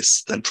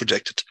pace than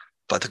projected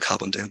by the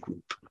Carbondale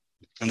Group.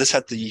 And this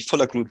had the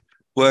Fuller Group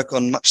work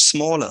on much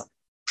smaller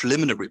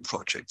preliminary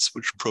projects,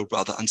 which proved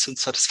rather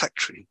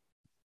unsatisfactory.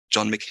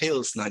 John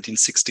McHale's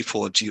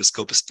 1964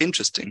 geoscope is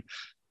interesting,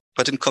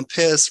 but it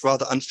compares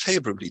rather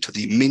unfavorably to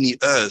the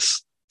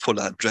mini-Earth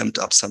Fuller had dreamt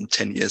up some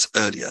 10 years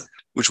earlier,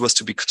 which was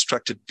to be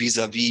constructed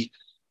vis-a-vis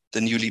the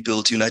newly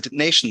built United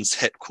Nations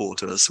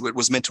headquarters, where it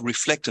was meant to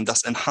reflect and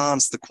thus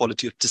enhance the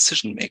quality of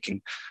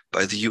decision-making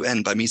by the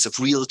UN by means of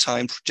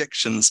real-time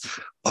projections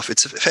of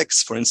its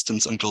effects, for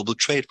instance, on global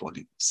trade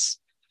volumes.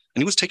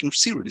 And he was taken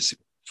seriously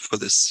for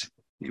this.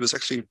 He was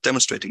actually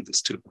demonstrating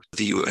this to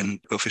the UN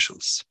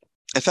officials.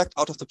 In fact,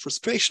 out of the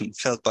frustration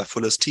felt by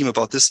Fuller's team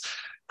about this,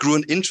 grew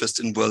an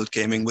interest in world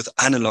gaming with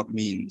analog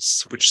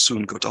means, which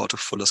soon got out of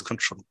Fuller's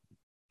control.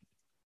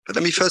 But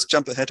let me first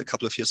jump ahead a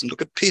couple of years and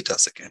look at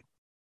Peters again.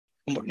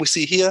 From what we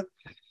see here,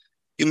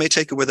 you may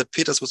take away that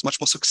Peters was much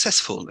more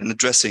successful in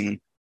addressing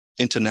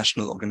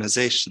international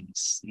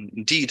organizations.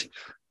 Indeed,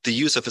 the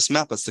use of his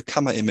map as the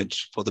camera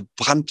image for the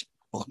Brandt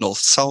or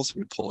North-South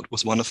report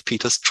was one of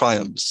Peters'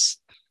 triumphs,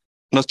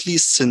 not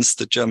least since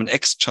the German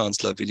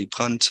ex-Chancellor Willy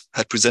Brandt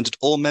had presented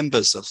all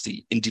members of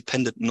the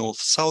Independent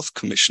North-South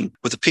Commission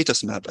with the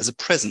Peters map as a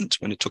present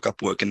when it took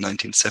up work in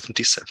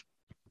 1977.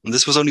 And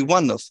this was only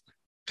one of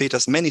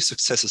Peters' many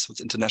successes with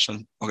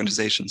international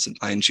organizations and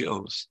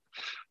INGOs.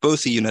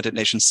 Both the United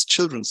Nations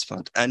Children's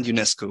Fund and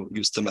UNESCO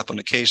used the map on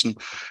occasion,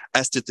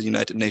 as did the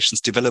United Nations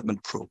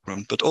Development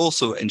Programme, but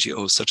also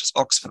NGOs such as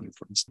Oxfam,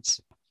 for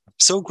instance.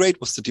 So great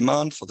was the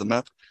demand for the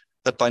map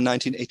that by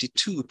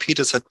 1982,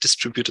 Peters had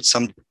distributed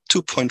some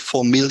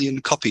 2.4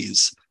 million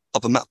copies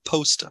of a map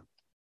poster.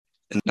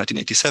 In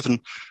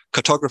 1987,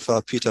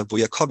 cartographer Peter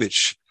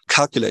Vujakovic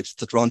calculated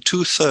that around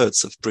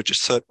 2/3 of British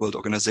Third World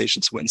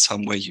organizations were in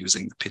some way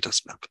using the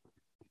Peters map.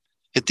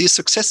 Yet these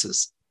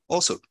successes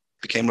also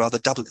became rather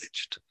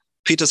double-edged.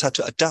 Peters had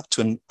to adapt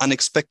to an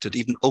unexpected,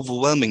 even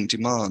overwhelming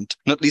demand,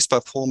 not least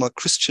by former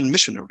Christian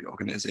missionary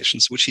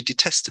organizations, which he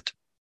detested.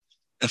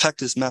 In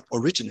fact, his map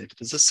originated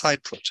as a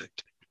side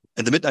project.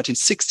 In the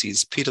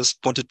mid-1960s, Peters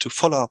wanted to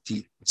follow up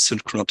the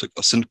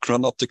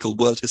synchronoptical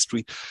world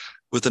history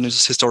with an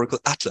historical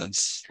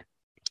atlas.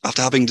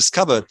 After having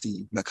discovered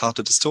the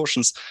Mercator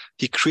distortions,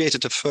 he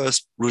created a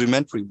first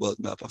rudimentary world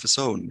map of his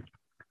own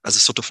as a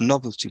sort of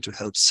novelty to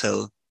help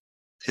sell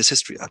his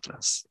history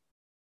atlas.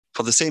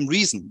 For the same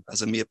reason,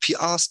 as a mere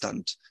PR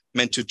stunt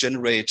meant to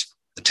generate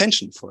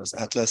attention for his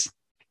atlas,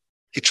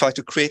 he tried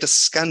to create a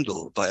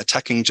scandal by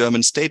attacking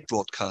German state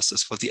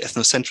broadcasters for the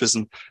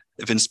ethnocentrism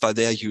evinced by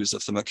their use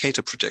of the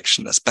Mercator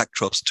projection as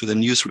backdrops to their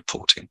news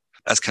reporting,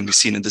 as can be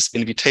seen in this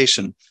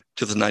invitation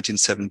to the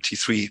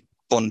 1973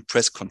 Bonn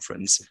press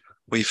conference,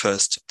 where he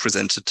first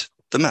presented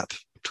the map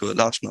to a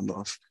large number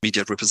of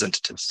media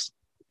representatives.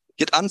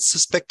 Yet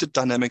unsuspected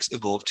dynamics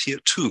evolved here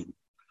too.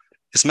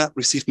 His map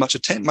received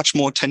much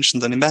more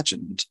attention than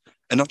imagined,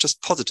 and not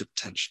just positive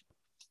attention.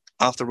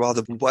 After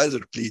rather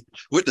bewilderedly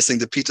witnessing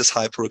the Peters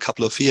hype for a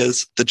couple of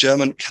years, the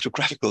German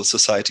Cartographical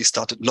Society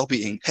started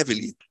lobbying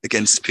heavily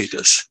against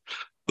Peters,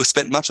 who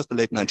spent much of the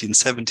late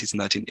 1970s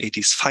and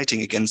 1980s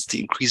fighting against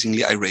the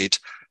increasingly irate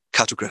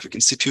cartographic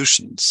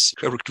institutions,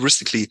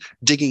 characteristically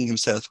digging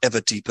himself ever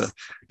deeper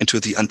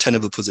into the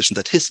untenable position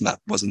that his map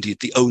was indeed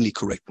the only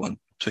correct one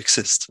to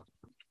exist.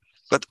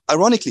 But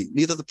ironically,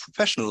 neither the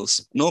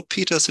professionals nor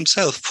Peters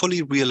himself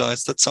fully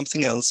realized that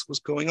something else was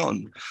going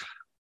on.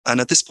 And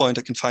at this point,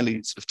 I can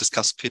finally sort of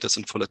discuss Peters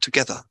and Fuller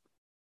together.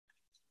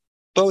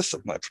 Both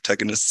of my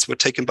protagonists were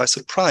taken by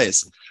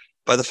surprise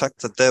by the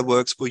fact that their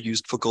works were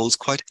used for goals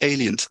quite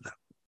alien to them.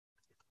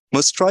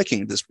 Most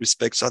striking in this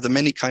respect are the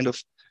many kind of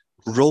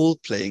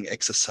role-playing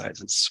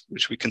exercises,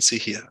 which we can see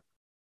here.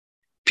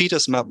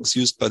 Peters' map was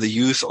used by the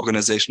youth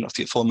organization of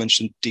the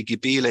aforementioned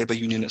DGB Labor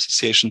Union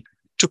Association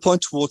to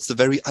point towards the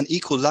very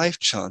unequal life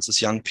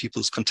chances young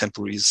people's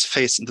contemporaries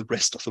face in the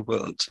rest of the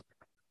world.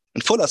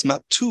 And Fuller's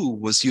map, too,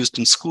 was used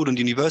in school and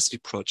university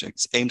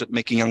projects aimed at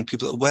making young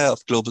people aware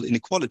of global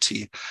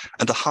inequality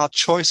and the hard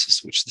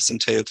choices which this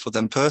entailed for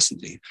them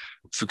personally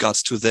with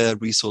regards to their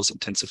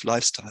resource-intensive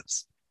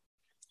lifestyles.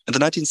 In the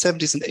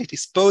 1970s and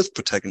 80s, both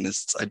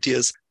protagonists'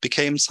 ideas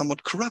became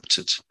somewhat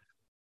corrupted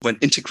when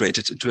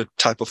integrated into a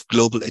type of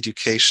global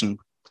education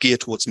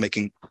geared towards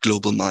making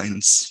global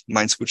minds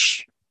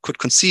which could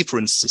conceive, for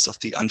instance, of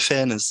the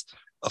unfairness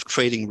of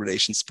trading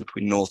relations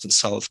between North and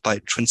South by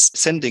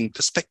transcending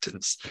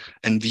perspectives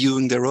and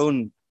viewing their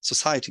own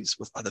societies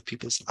with other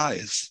people's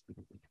eyes.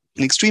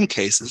 In extreme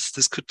cases,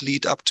 this could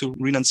lead up to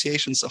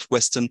renunciations of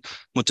Western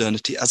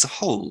modernity as a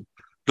whole,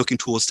 looking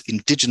towards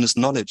indigenous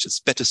knowledge as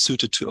better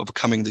suited to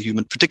overcoming the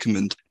human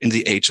predicament in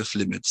the age of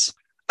limits,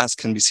 as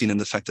can be seen in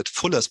the fact that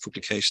Fuller's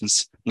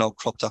publications now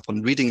cropped up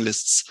on reading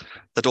lists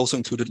that also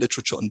included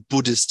literature on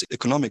Buddhist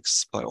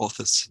economics by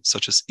authors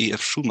such as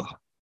E.F. Schumacher.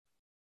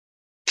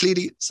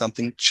 Clearly,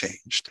 something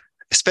changed,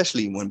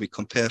 especially when we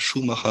compare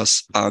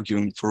Schumacher's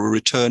arguing for a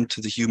return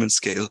to the human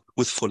scale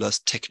with Fuller's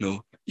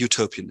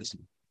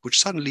techno-utopianism,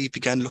 which suddenly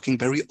began looking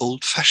very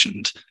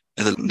old-fashioned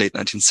in the late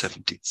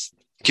 1970s.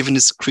 Given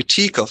his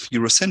critique of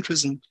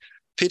Eurocentrism,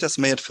 Peters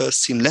may at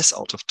first seem less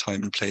out of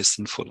time and place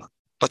than Fuller.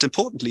 But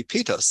importantly,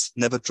 Peters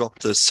never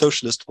dropped the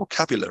socialist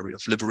vocabulary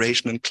of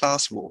liberation and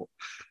class war,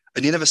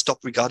 and he never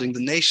stopped regarding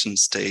the nation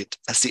state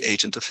as the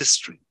agent of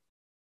history.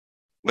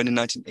 When in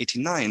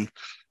 1989,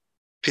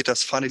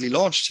 Peters finally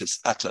launched his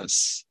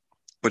atlas,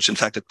 which in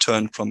fact had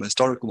turned from a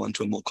historical one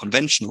to a more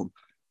conventional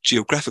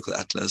geographical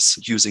atlas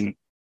using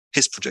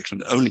his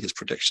projection, and only his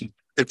projection.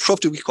 It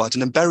proved to be quite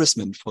an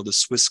embarrassment for the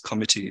Swiss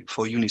Committee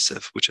for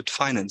UNICEF, which had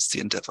financed the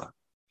endeavor.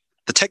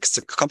 The texts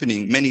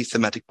accompanying many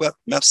thematic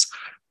maps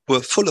were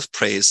full of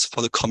praise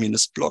for the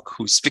communist bloc,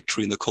 whose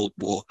victory in the Cold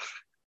War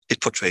it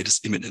portrayed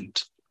as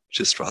imminent, which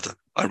is rather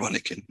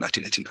ironic in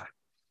 1989.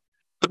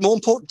 But more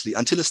importantly,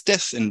 until his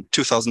death in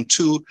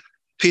 2002,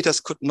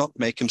 Peters could not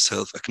make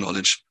himself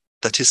acknowledge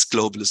that his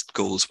globalist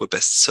goals were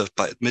best served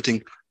by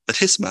admitting that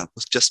his map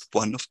was just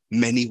one of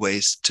many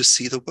ways to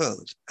see the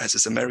world, as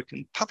his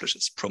American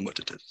publishers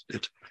promoted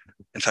it,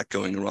 in fact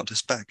going around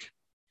his back.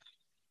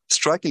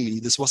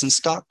 Strikingly, this was in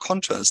stark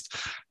contrast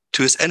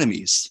to his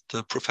enemies,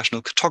 the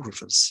professional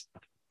cartographers,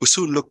 who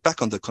soon looked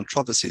back on the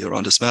controversy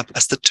around his map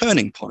as the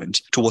turning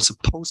point towards a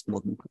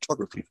postmodern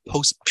cartography,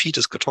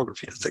 post-Peters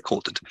cartography, as they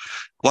called it,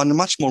 one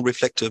much more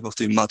reflective of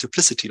the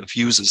multiplicity of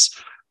uses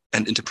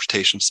and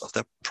interpretations of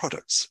their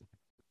products.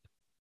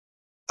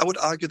 I would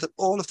argue that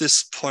all of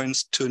this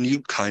points to a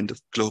new kind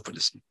of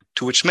globalism,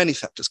 to which many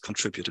factors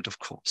contributed, of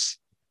course.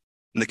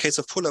 In the case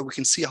of Fuller, we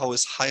can see how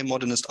his high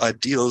modernist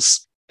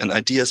ideals and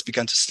ideas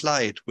began to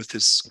slide with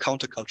his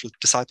countercultural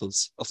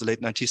disciples of the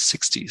late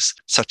 1960s,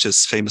 such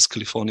as famous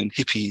Californian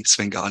hippie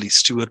Svengali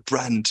Stuart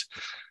Brand,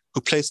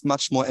 who placed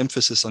much more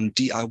emphasis on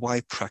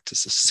DIY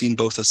practices, seen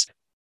both as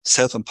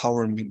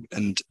self-empowering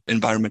and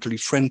environmentally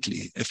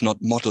friendly, if not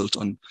modeled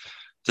on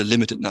the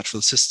limited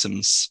natural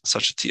systems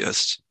such as the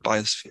Earth's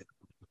biosphere.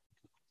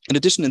 In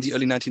addition, in the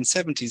early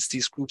 1970s,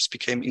 these groups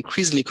became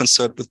increasingly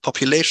concerned with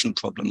population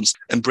problems,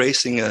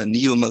 embracing a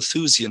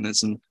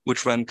neo-Malthusianism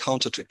which ran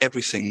counter to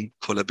everything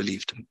Fuller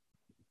believed in.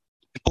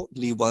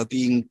 Importantly, while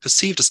being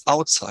perceived as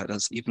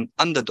outsiders, even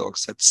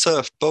underdogs, had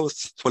served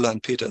both Fuller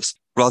and Peters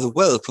rather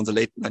well from the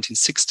late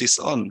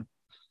 1960s on.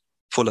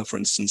 Fuller, for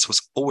instance,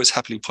 was always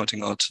happily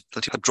pointing out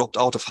that he had dropped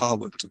out of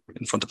Harvard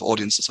in front of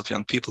audiences of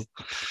young people.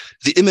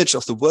 The image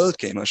of the world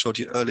game I showed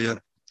you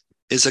earlier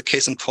is a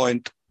case in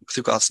point with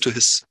regards to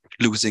his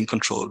losing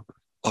control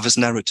of his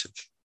narrative.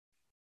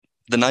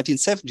 The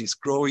 1970s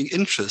growing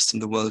interest in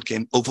the world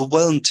game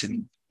overwhelmed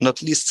him,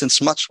 not least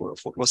since much of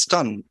what was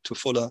done to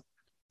Fuller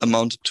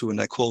amounted to, and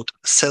I quote,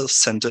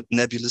 self-centered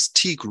nebulous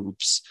T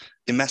groups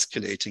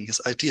emasculating his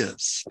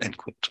ideas, end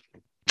quote.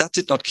 That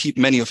did not keep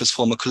many of his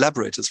former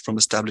collaborators from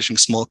establishing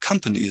small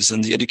companies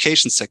in the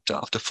education sector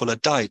after Fuller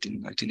died in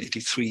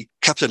 1983,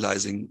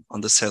 capitalizing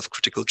on the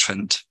self-critical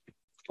trend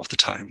of the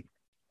time.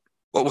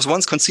 What was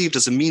once conceived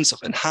as a means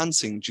of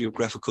enhancing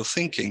geographical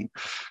thinking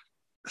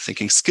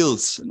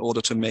skills in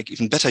order to make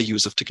even better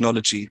use of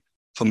technology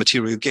for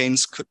material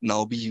gains could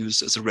now be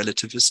used as a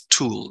relativist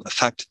tool, a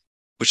fact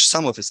which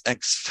some of his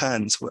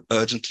ex-fans were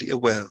urgently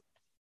aware of.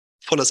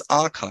 Fuller's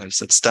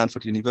archives at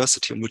Stanford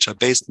University, on which I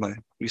based my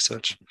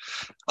research,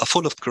 are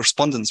full of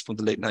correspondence from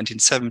the late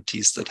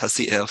 1970s that has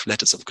the air of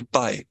letters of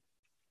goodbye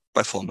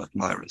by former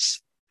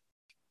admirers.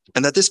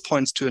 And that this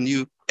points to a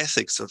new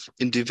ethics of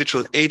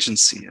individual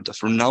agency and of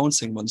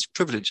renouncing one's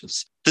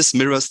privileges. This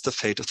mirrors the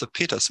fate of the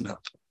Peters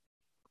map.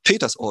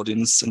 Peters'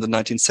 audience in the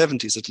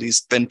 1970s at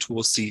least bent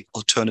towards the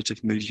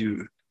alternative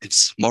milieu,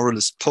 its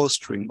moralist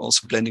posturing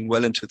also blending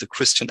well into the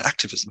Christian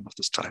activism of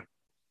this time.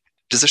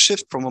 There's a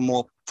shift from a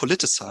more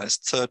politicized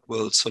third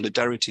world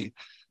solidarity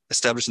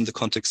established in the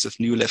context of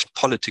new left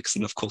politics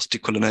and, of course,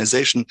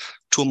 decolonization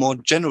to a more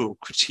general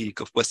critique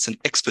of Western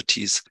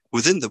expertise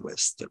within the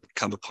West that we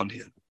come upon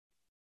here.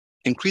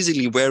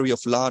 Increasingly wary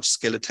of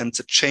large-scale attempts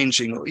at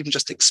changing or even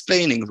just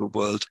explaining the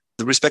world,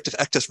 the respective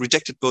actors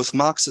rejected both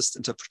Marxist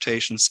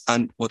interpretations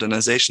and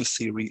modernization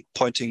theory,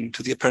 pointing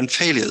to the apparent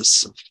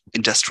failures of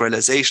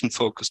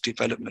industrialization-focused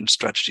development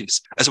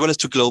strategies, as well as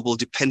to global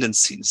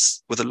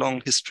dependencies with a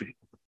long history.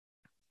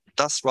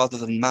 Thus, rather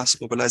than mass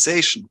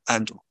mobilization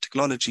and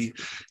technology,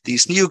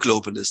 these new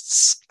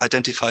globalists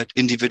identified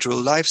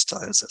individual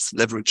lifestyles as the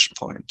leverage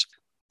point,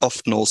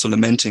 often also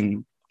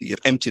lamenting the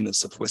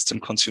emptiness of Western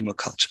consumer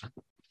culture.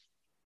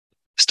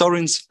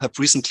 Historians have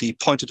recently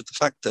pointed to the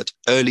fact that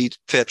early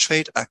fair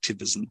trade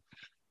activism,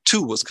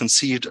 too, was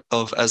conceived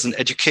of as an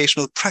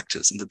educational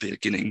practice in the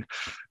beginning,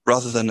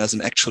 rather than as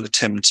an actual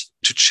attempt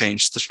to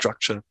change the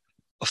structure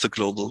of the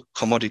global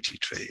commodity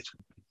trade.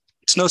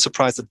 It's no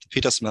surprise that the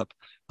Peters map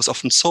was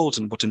often sold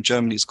in what in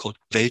Germany is called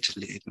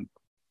Weltleben.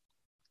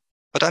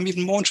 But I'm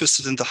even more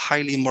interested in the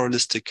highly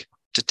moralistic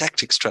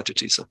didactic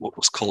strategies of what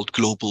was called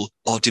global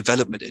or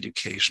development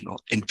education, or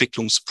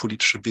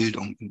Entwicklungspolitische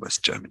Bildung in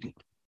West Germany,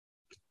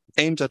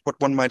 aimed at what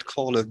one might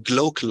call a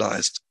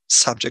glocalized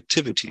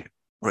subjectivity,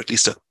 or at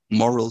least a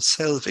moral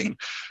selving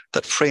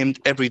that framed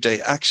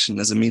everyday action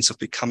as a means of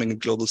becoming a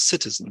global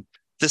citizen.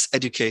 This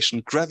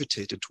education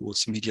gravitated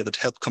towards media that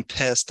helped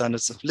compare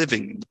standards of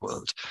living in the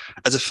world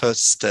as a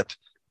first step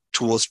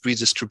towards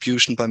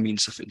redistribution by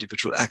means of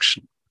individual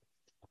action.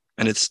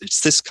 And it's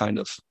this kind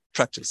of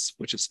practice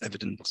which is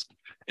evident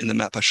in the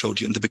map I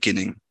showed you in the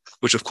beginning,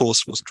 which of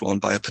course was drawn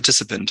by a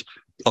participant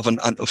of an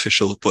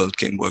unofficial World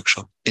Game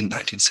Workshop in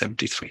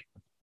 1973.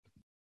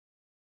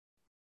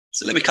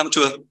 So let me come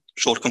to a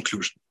short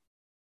conclusion.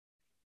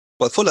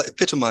 While Fuller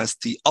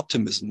epitomized the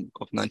optimism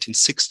of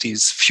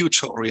 1960s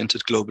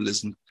future-oriented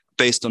globalism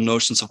based on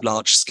notions of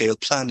large-scale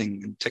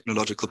planning and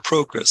technological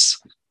progress,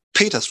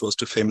 Peters rose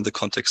to fame in the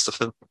context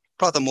of a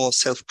rather more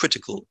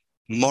self-critical,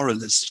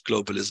 moralist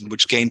globalism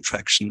which gained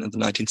traction in the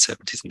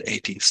 1970s and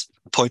 80s,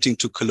 pointing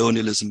to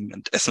colonialism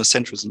and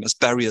ethnocentrism as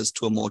barriers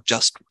to a more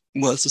just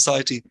world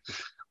society,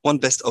 one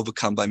best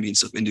overcome by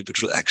means of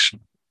individual action.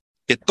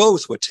 Yet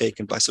both were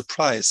taken by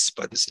surprise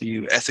by this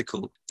new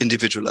ethical,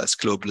 individualized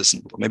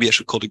globalism, or maybe I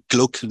should call it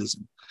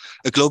glocalism,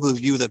 a global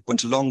view that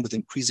went along with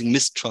increasing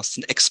mistrust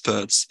in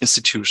experts,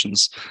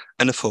 institutions,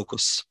 and a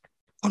focus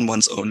on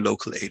one's own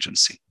local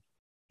agency.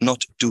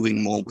 Not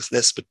doing more with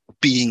less, but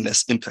being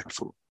less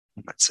impactful,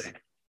 you might say.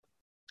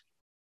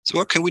 So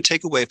what can we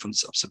take away from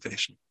this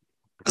observation?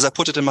 As I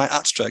put it in my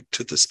abstract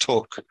to this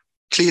talk,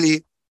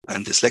 clearly,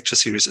 and this lecture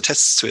series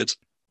attests to it,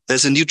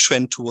 there's a new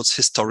trend towards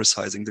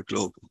historicizing the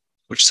global,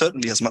 which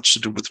certainly has much to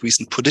do with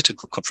recent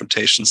political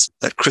confrontations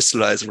that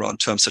crystallize around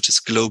terms such as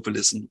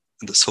globalism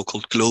and the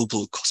so-called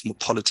global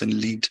cosmopolitan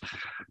elite,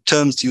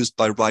 terms used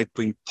by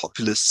right-wing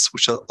populists,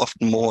 which are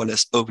often more or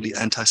less overly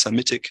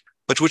anti-Semitic,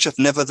 but which have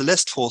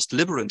nevertheless forced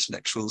liberal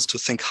intellectuals to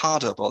think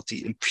harder about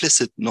the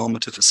implicit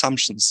normative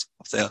assumptions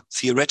of their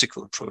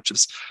theoretical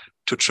approaches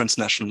to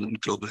transnational and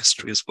global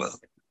history as well.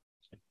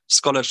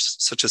 Scholars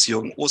such as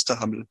Jürgen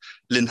Osterhammel,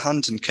 Lynn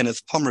Hunt, and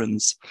Kenneth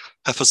Pomeranz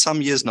have for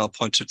some years now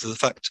pointed to the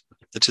fact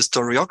that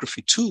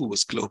historiography too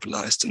was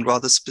globalized in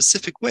rather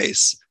specific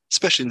ways,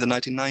 especially in the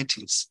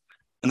 1990s,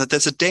 and that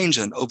there's a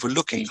danger in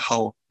overlooking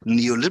how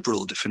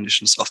neoliberal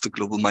definitions of the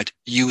global might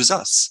use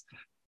us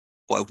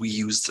while we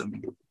use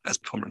them, as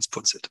Pomeranz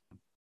puts it.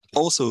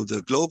 Also,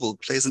 the global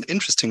plays an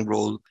interesting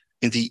role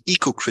in the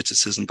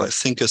eco-criticism by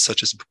thinkers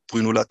such as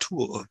Bruno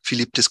Latour or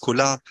Philippe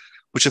Descola,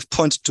 which have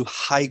pointed to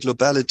high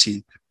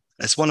globality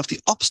as one of the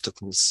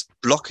obstacles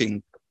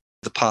blocking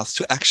the path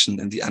to action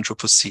in the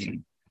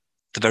Anthropocene.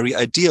 The very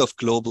idea of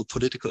global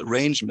political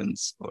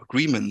arrangements or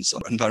agreements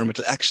on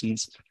environmental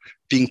actions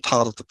being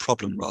part of the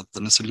problem rather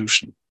than a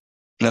solution.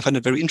 And I find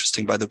it very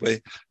interesting, by the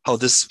way, how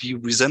this view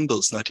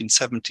resembles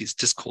 1970s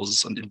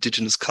discourses on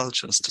indigenous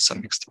cultures to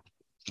some extent.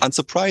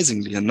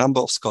 Unsurprisingly, a number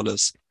of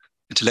scholars,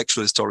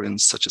 intellectual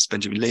historians such as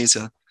Benjamin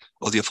Laser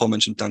or the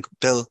aforementioned Duncan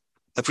Bell,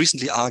 have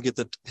recently argued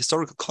that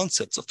historical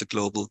concepts of the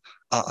global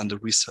are under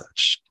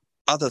research.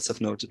 Others have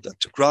noted that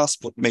to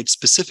grasp what made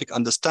specific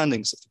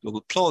understandings of the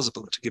global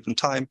plausible at a given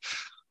time,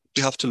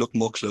 we have to look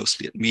more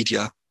closely at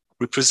media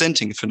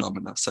representing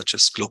phenomena such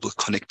as global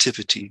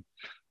connectivity,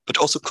 but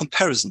also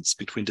comparisons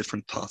between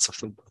different parts of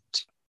the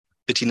world.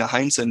 Bettina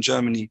Heinze in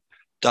Germany,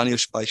 Daniel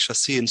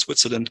Speich-Chassé in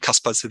Switzerland,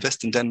 Caspar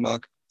Silvestre in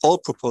Denmark, all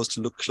propose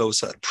to look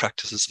closer at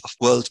practices of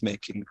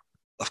world-making,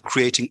 of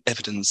creating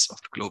evidence of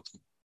the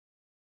global.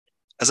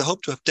 As I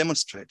hope to have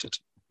demonstrated,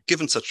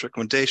 given such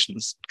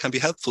recommendations, it can be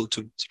helpful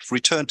to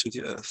return to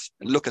the earth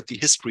and look at the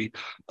history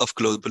of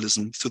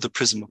globalism through the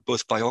prism of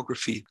both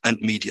biography and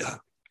media,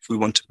 if we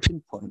want to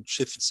pinpoint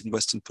shifts in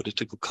Western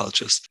political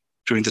cultures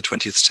during the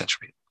 20th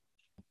century.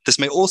 This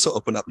may also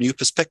open up new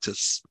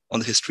perspectives on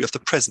the history of the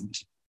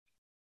present.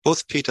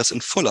 Both Peters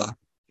and Fuller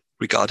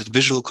regarded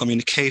visual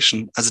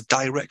communication as a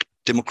direct,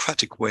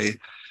 democratic way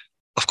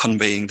of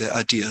conveying their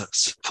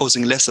ideas,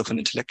 posing less of an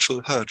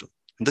intellectual hurdle.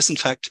 And this, in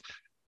fact,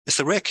 is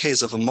the rare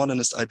case of a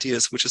modernist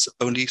ideas which has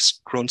only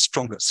grown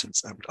stronger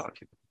since, I would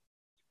argue.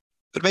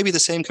 But maybe the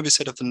same can be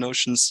said of the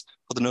notions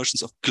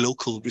of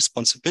global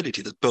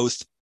responsibility that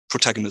both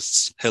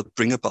protagonists help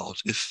bring about,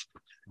 if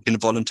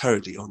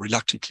involuntarily or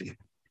reluctantly,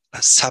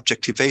 a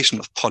subjectivation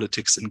of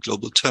politics in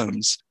global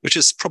terms, which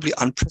is probably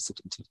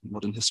unprecedented in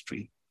modern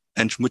history,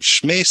 and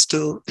which may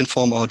still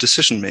inform our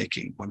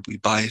decision-making when we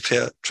buy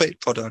fair trade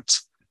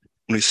products,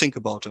 when we think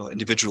about our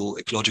individual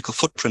ecological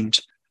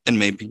footprint, and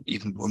maybe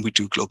even when we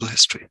do global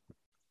history.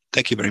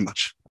 Thank you very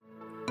much.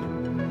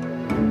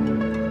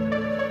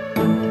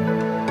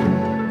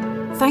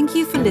 Thank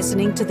you for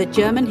listening to the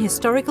German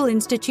Historical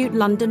Institute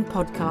London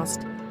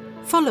podcast.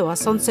 Follow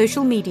us on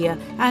social media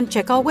and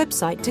check our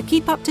website to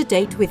keep up to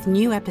date with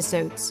new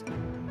episodes.